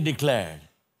 they declared,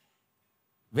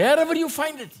 wherever you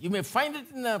find it, you may find it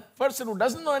in a person who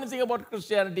doesn't know anything about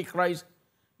Christianity, Christ.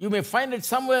 You may find it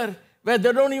somewhere where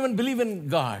they don't even believe in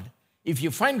God. If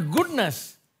you find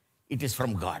goodness, it is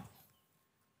from God.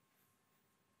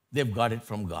 They've got it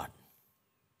from God.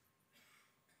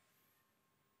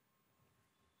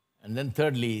 And then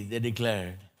thirdly, they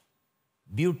declared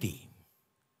beauty.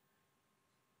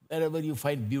 Wherever you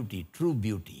find beauty, true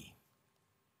beauty,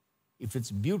 if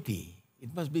it's beauty,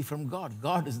 it must be from God.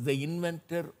 God is the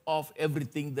inventor of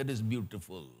everything that is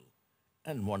beautiful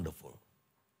and wonderful.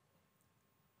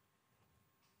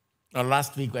 Now,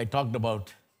 last week I talked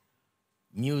about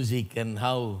music and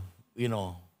how,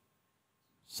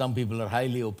 some people are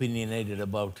highly opinionated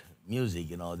about music.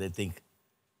 They think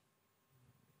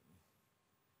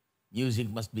music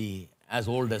must be as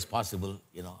old as possible,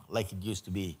 like it used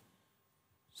to be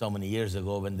so many years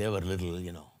ago when they were little,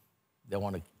 They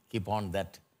want to keep on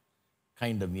that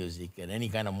kind of music, and any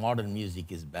kind of modern music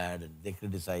is bad, and they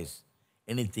criticize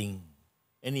anything,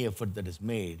 any effort that is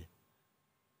made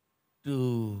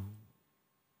to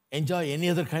enjoy any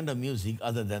other kind of music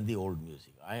other than the old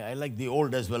music. I like the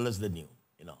old as well as the new,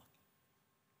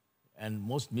 And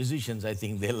most musicians, I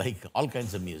think, they like all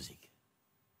kinds of music.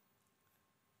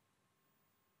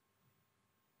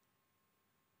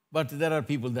 But there are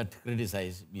people that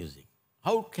criticize music.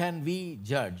 How can we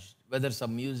judge whether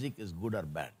some music is good or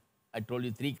bad? I told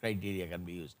you 3 criteria can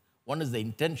be used. One is the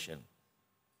intention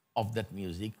of that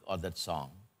music or that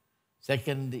song.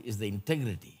 Second is the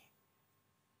integrity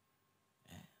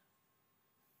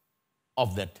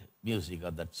of that music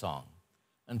or that song.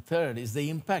 And third is the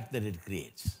impact that it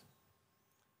creates.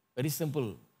 Very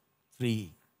simple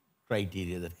 3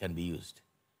 criteria that can be used.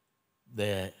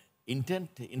 The intent,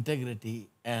 integrity,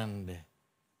 and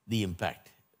the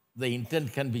impact. The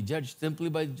intent can be judged simply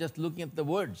by just looking at the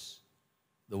words.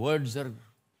 The words are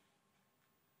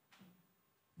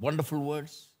wonderful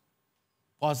words,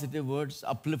 positive words,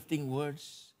 uplifting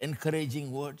words,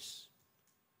 encouraging words.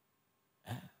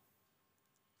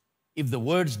 If the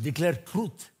words declare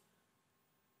truth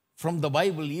from the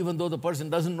Bible, even though the person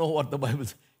doesn't know what the Bible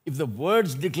says, if the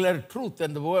words declare truth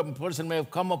and the person may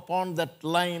have come upon that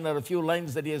line or a few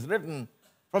lines that he has written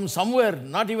from somewhere,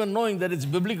 not even knowing that it's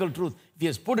biblical truth, if he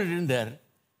has put it in there,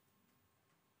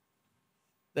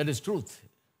 that is truth.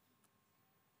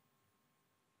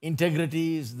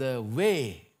 Integrity is the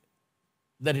way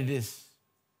that it is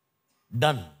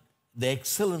done, the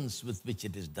excellence with which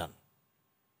it is done.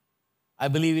 I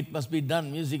believe it must be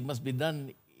done, music must be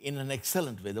done in an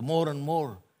excellent way. The more and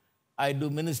more I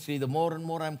do ministry, the more and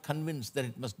more I'm convinced that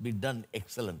it must be done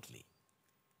excellently.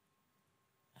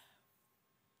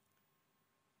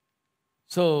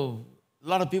 So a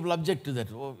lot of people object to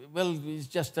that. Oh, well, it's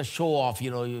just a show off,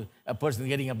 a person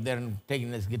getting up there and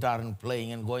taking his guitar and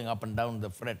playing and going up and down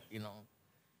the fret,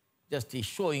 Just he's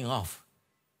showing off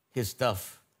his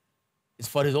stuff. It's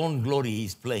for his own glory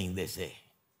he's playing, they say.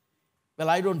 Well,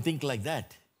 I don't think like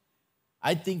that.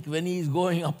 I think when he's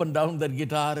going up and down that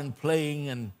guitar and playing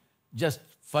and just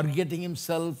forgetting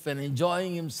himself and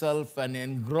enjoying himself and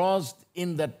engrossed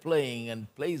in that playing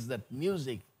and plays that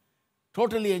music,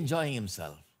 totally enjoying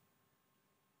himself,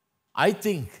 I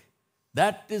think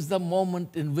that is the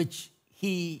moment in which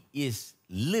he is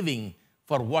living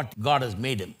for what God has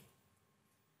made him.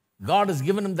 God has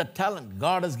given him that talent.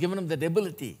 God has given him that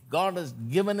ability. God has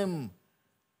given him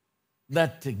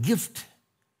that gift,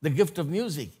 the gift of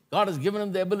music. God has given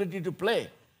him the ability to play.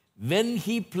 When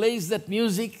he plays that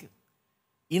music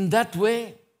in that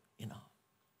way,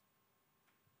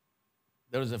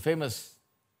 there was a famous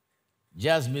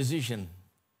jazz musician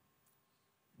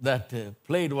that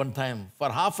played one time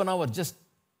for half an hour, just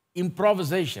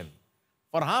improvisation.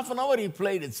 For half an hour he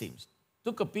played, it seems.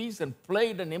 Took a piece and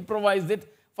played and improvised it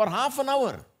for half an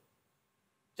hour.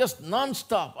 Just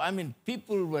non-stop. I mean,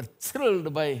 people were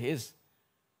thrilled by his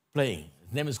playing.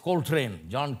 His name is Coltrane,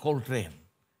 John Coltrane.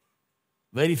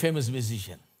 Very famous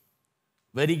musician.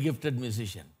 Very gifted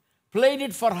musician. Played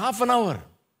it for half an hour.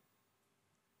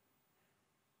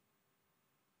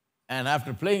 And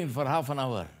after playing it for half an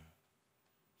hour,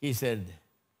 he said,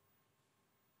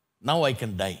 now I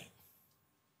can die.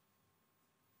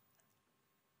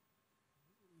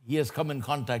 He has come in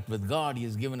contact with God. He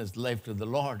has given his life to the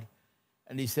Lord.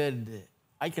 And he said,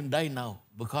 I can die now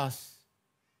because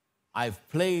I've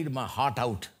played my heart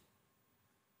out.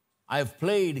 I've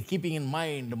played keeping in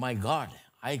mind my God.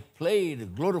 I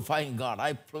played glorifying God.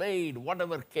 I played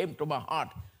whatever came to my heart.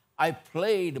 I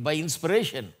played by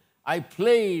inspiration. I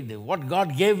played what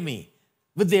God gave me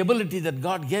with the ability that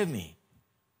God gave me.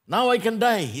 Now I can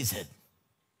die, he said.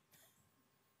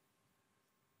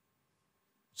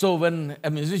 So when a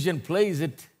musician plays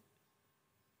it,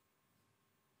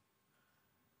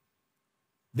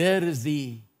 there is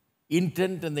the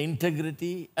intent and the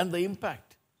integrity and the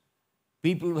impact.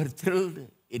 People were thrilled.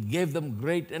 It gave them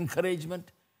great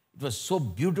encouragement. It was so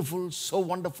beautiful, so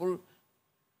wonderful,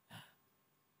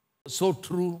 so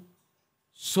true,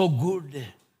 so good,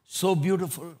 so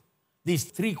beautiful. These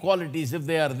three qualities, if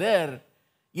they are there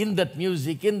in that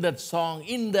music, in that song,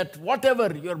 in that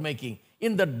whatever you're making,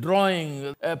 in that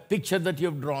drawing, a picture that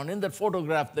you've drawn, in that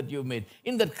photograph that you've made,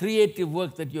 in that creative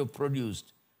work that you've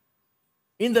produced,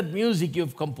 in that music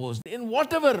you've composed, in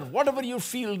whatever your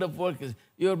field of work is,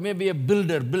 you're maybe a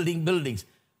builder, building buildings.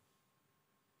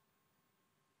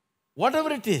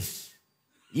 Whatever it is,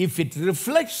 if it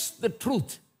reflects the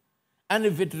truth and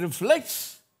if it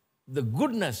reflects the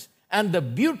goodness and the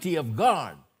beauty of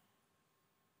God,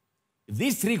 if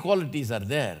these three qualities are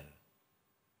there,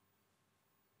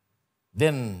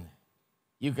 then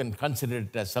you can consider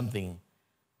it as something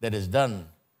that is done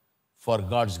for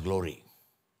God's glory.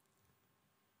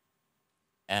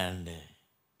 And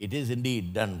it is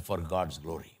indeed done for God's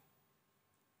glory.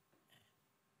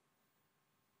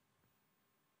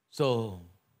 So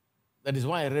that is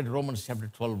why I read Romans chapter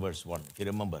 12, verse 1, if you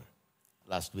remember,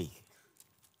 last week.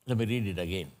 Let me read it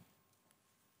again.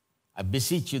 I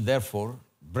beseech you, therefore,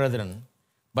 brethren,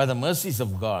 by the mercies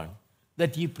of God,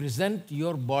 that ye present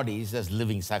your bodies as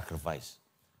living sacrifice,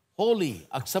 holy,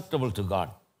 acceptable to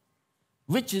God,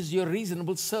 which is your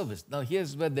reasonable service. Now,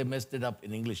 here's where they messed it up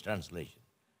in English translation.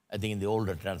 I think in the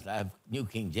older translation, I have New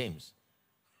King James.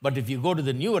 But if you go to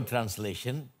the newer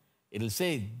translation, it'll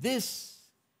say, this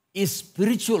is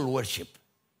spiritual worship.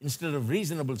 Instead of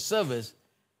reasonable service,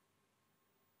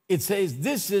 it says,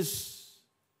 this is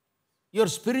your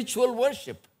spiritual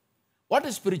worship. What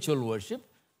is spiritual worship?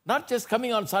 Not just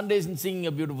coming on Sundays and singing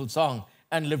a beautiful song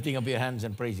and lifting up your hands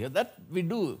and praising. That we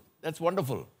do. That's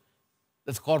wonderful.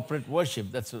 That's corporate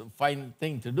worship. That's a fine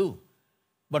thing to do.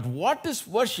 But what is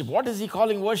worship? What is he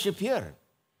calling worship here?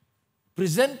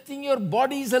 Presenting your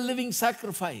body as a living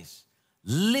sacrifice.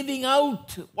 Living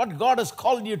out what God has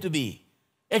called you to be.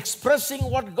 Expressing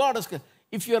what God has called.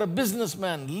 If you're a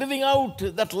businessman, living out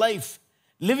that life.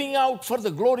 Living out for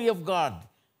the glory of God.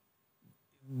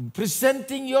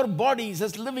 Presenting your bodies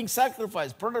as living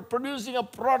sacrifice. Producing a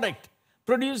product.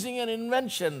 Producing an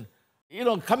invention.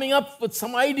 Coming up with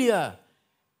some idea.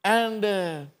 And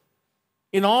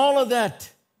in all of that,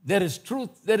 there is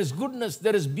truth, there is goodness,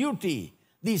 there is beauty.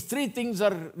 These three things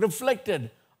are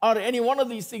reflected, or any one of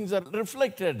these things are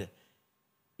reflected.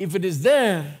 If it is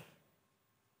there,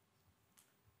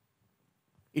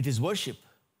 it is worship.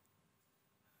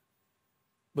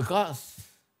 Because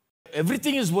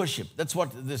everything is worship. That's what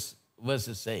this verse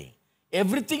is saying.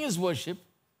 Everything is worship,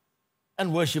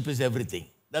 and worship is everything.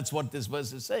 That's what this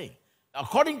verse is saying.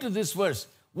 According to this verse,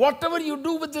 whatever you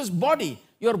do with this body,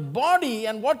 your body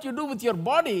and what you do with your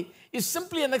body is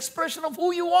simply an expression of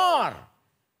who you are.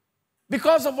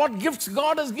 Because of what gifts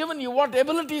God has given you, what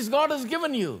abilities God has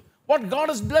given you, what God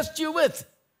has blessed you with.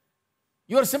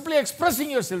 You are simply expressing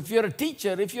yourself. If you're a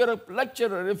teacher, if you're a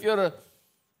lecturer, if you're a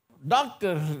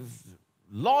doctor,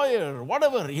 lawyer,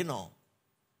 whatever,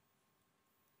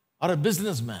 or a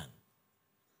businessman,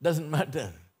 doesn't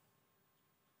matter.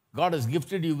 God has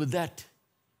gifted you with that,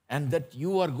 and that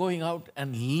you are going out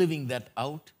and living that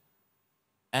out.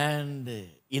 And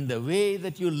in the way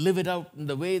that you live it out, in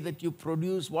the way that you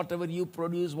produce, whatever you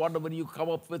come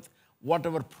up with,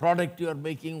 whatever product you are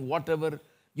making, whatever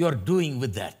you are doing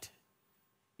with that,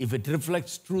 if it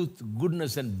reflects truth,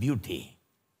 goodness, and beauty,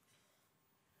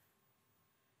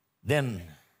 then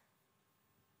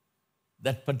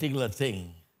that particular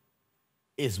thing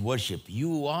is worship.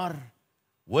 You are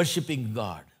worshiping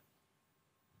God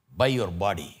by your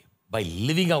body, by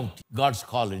living out God's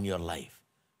call in your life.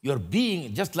 You're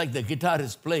being just like the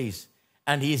guitarist plays,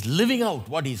 and he is living out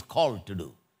what he's called to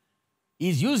do.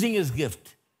 He's using his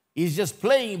gift. He's just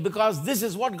playing because this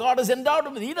is what God has endowed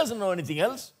him with. He doesn't know anything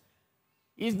else.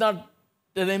 He's not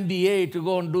an MBA to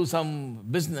go and do some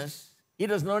business. He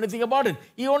doesn't know anything about it.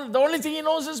 The only thing he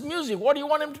knows is music. What do you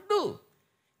want him to do?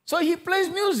 So he plays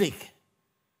music.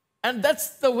 And that's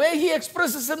the way he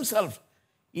expresses himself.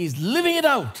 He's living it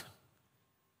out.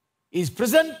 He's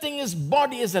presenting his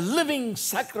body as a living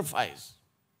sacrifice.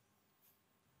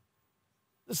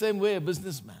 The same way a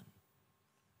businessman,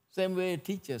 same way a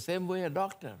teacher, same way a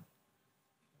doctor,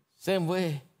 same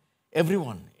way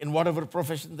everyone in whatever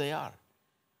profession they are.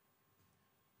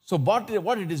 So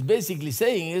what it is basically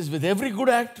saying is, with every good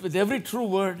act, with every true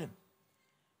word,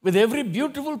 with every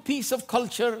beautiful piece of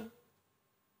culture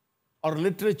or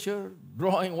literature,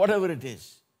 drawing, whatever it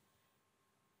is,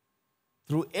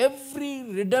 through every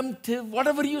redemptive,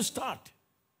 whatever you start,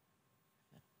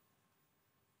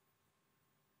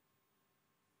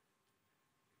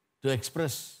 to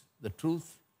express the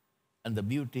truth and the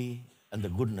beauty and the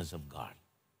goodness of God.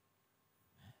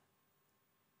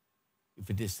 If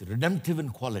it is redemptive in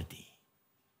quality,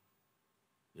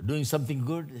 you're doing something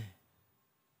good.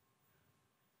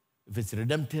 If it's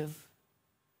redemptive,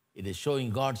 it is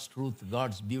showing God's truth,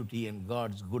 God's beauty, and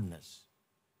God's goodness.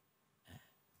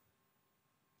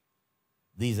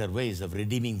 These are ways of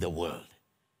redeeming the world,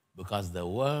 because the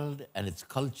world and its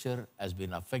culture has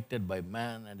been affected by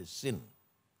man and his sin.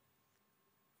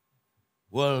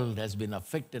 World has been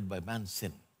affected by man's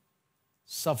sin,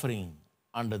 suffering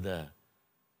under the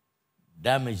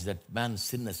damage that man's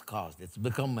sin has caused. It's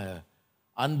become an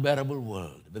unbearable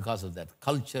world because of that.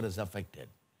 Culture is affected.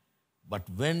 But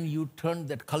when you turn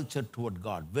that culture toward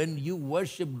God, when you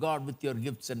worship God with your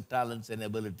gifts and talents and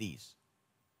abilities,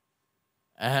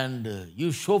 and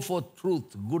you show forth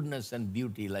truth, goodness, and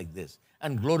beauty like this,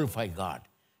 and glorify God,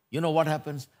 you know what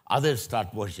happens? Others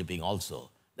start worshiping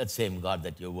also that same God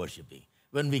that you're worshiping.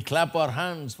 When we clap our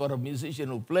hands for a musician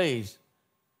who plays,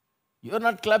 you're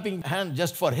not clapping hands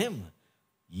just for him.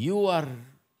 You are,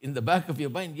 in the back of your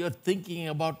mind, you're thinking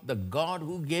about the God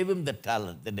who gave him the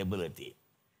talent, the ability.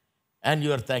 And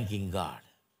you're thanking God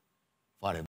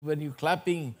for him. When you're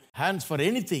clapping hands for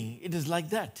anything, it is like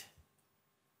that.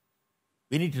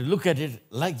 We need to look at it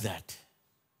like that.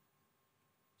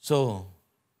 So,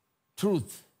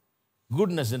 truth,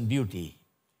 goodness, and beauty,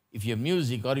 if your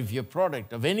music or if your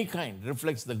product of any kind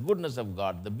reflects the goodness of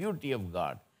God, the beauty of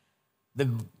God, the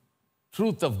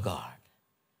truth of God,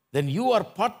 then you are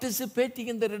participating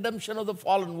in the redemption of the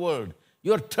fallen world.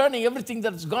 You are turning everything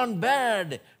that's gone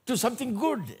bad to something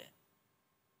good.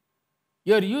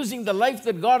 You are using the life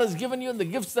that God has given you and the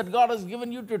gifts that God has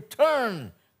given you to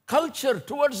turn culture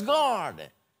towards God,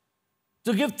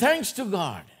 to give thanks to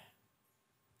God,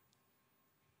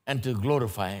 and to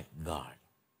glorify God.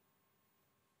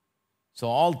 So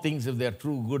all things, if they are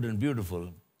true, good, and beautiful,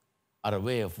 are a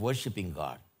way of worshiping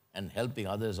God and helping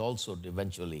others also to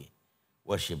eventually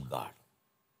worship God.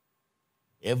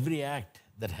 Every act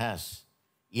that has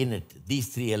in it these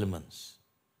three elements,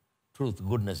 truth,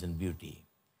 goodness, and beauty,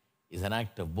 is an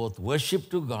act of both worship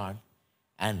to God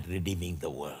and redeeming the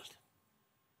world.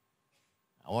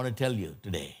 I want to tell you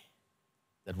today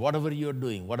that whatever you're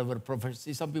doing, whatever profession,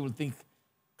 see, some people think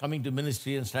coming to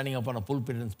ministry and standing up on a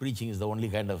pulpit and preaching is the only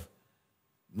kind of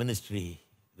ministry,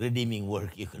 redeeming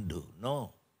work you can do.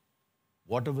 No.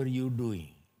 Whatever you're doing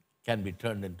can be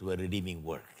turned into a redeeming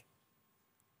work.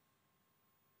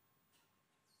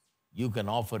 You can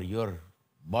offer your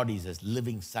bodies as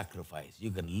living sacrifice.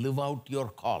 You can live out your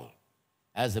call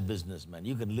as a businessman.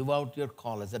 You can live out your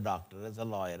call as a doctor, as a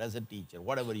lawyer, as a teacher,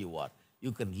 whatever you are.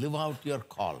 You can live out your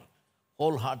call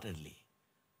wholeheartedly,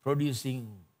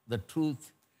 producing the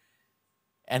truth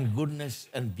and goodness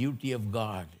and beauty of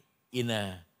God in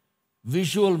a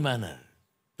visual manner,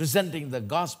 presenting the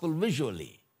gospel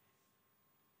visually.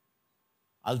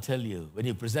 I'll tell you, when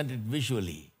you present it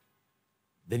visually,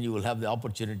 then you will have the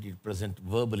opportunity to present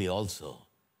verbally also.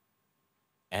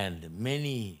 And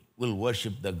many will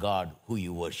worship the God who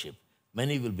you worship.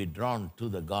 Many will be drawn to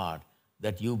the God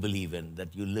that you believe in,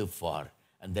 that you live for,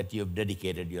 and that you have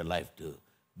dedicated your life to,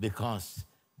 because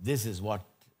this is what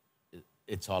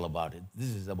it's all about. This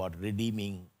is about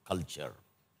redeeming culture,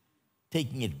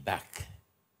 taking it back,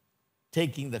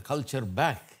 taking the culture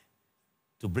back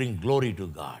to bring glory to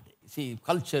God. See,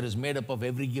 culture is made up of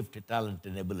every gift, talent,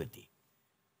 and ability.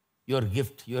 Your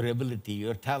gift, your ability,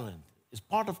 your talent is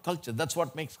part of culture. That's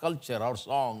what makes culture, our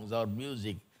songs, our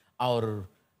music, our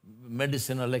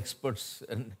medicinal experts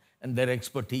and their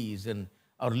expertise, and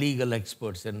our legal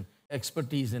experts and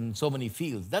expertise in so many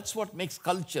fields. That's what makes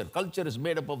culture. Culture is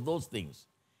made up of those things.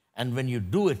 And when you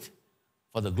do it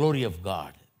for the glory of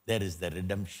God, there is the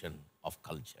redemption of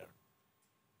culture.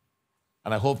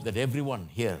 And I hope that everyone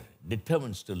here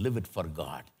determines to live it for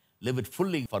God, live it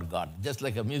fully for God, just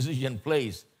like a musician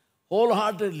plays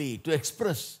wholeheartedly to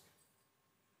express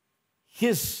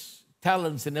his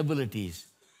talents and abilities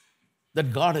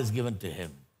that God has given to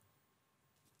him.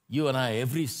 You and I,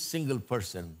 every single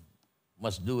person,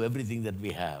 must do everything that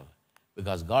we have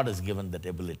because God has given that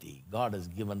ability. God has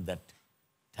given that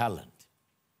talent.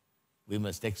 We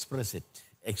must express it,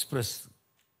 express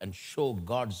and show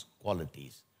God's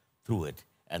qualities through it.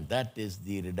 And that is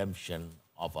the redemption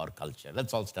of our culture.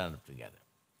 Let's all stand up together.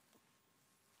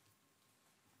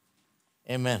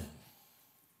 Amen.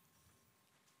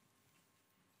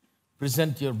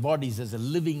 Present your bodies as a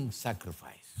living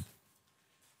sacrifice.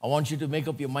 I want you to make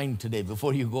up your mind today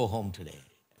before you go home today.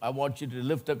 I want you to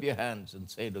lift up your hands and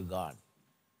say to God,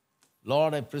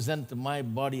 Lord, I present my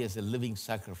body as a living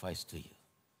sacrifice to you,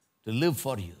 to live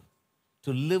for you,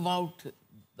 to live out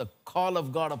the call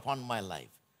of God upon my life.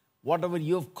 Whatever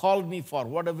you have called me for,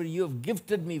 whatever you have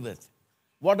gifted me with,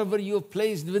 whatever you have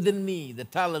placed within me, the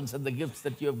talents and the gifts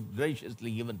that you have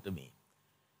graciously given to me,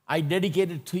 I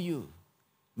dedicate it to you.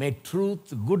 May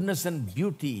truth, goodness, and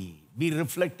beauty be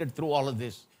reflected through all of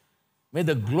this. May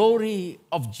the glory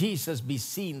of Jesus be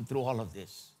seen through all of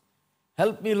this.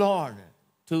 Help me, Lord,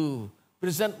 to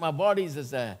present my bodies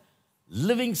as a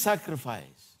living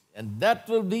sacrifice. And that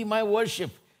will be my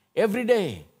worship every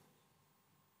day,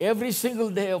 every single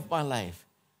day of my life.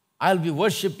 I'll be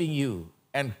worshiping you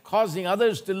and causing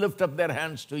others to lift up their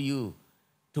hands to you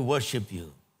to worship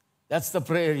you. That's the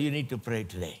prayer you need to pray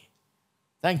today.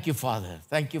 Thank you, Father.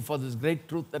 Thank you for this great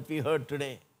truth that we heard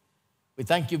today. We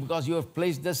thank you because you have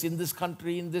placed us in this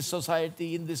country, in this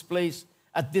society, in this place,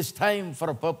 at this time for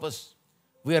a purpose.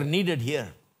 We are needed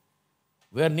here.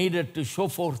 We are needed to show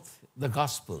forth the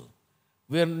gospel.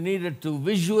 We are needed to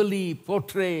visually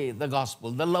portray the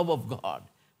gospel, the love of God.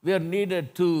 We are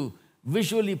needed to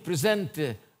visually present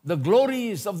the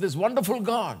glories of this wonderful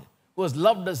God who has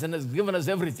loved us and has given us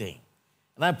everything.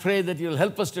 And I pray that you'll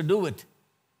help us to do it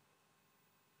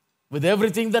with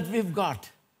everything that we've got,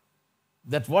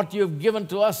 that what you have given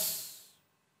to us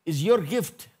is your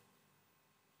gift,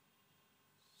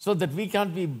 so that we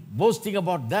can't be boasting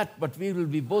about that, but we will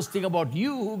be boasting about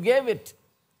you who gave it.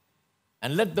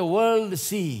 And let the world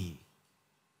see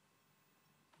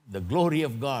the glory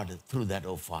of God through that,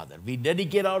 oh Father. We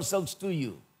dedicate ourselves to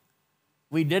you.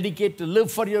 We dedicate to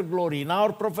live for your glory in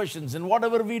our professions, in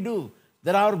whatever we do,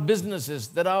 that our businesses,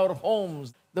 that our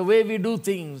homes, the way we do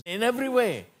things, in every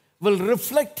way, will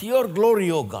reflect your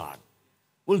glory, O God.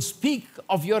 Will speak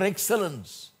of your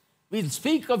excellence. We'll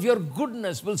speak of your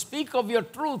goodness. We'll speak of your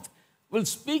truth. We'll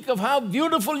speak of how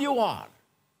beautiful you are.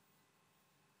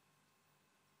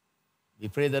 We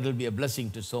pray that it will be a blessing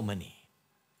to so many.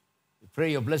 We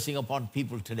pray your blessing upon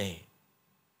people today.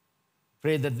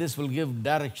 Pray that this will give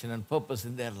direction and purpose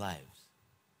in their lives.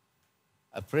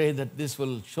 I pray that this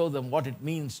will show them what it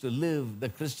means to live the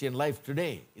Christian life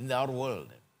today in our world.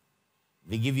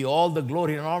 We give you all the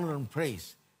glory and honor and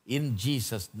praise. In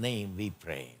Jesus' name we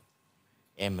pray.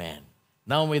 Amen.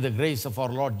 Now may the grace of our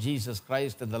Lord Jesus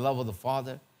Christ and the love of the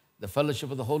Father, the fellowship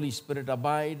of the Holy Spirit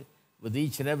abide with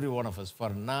each and every one of us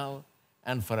for now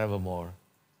and forevermore.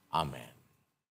 Amen.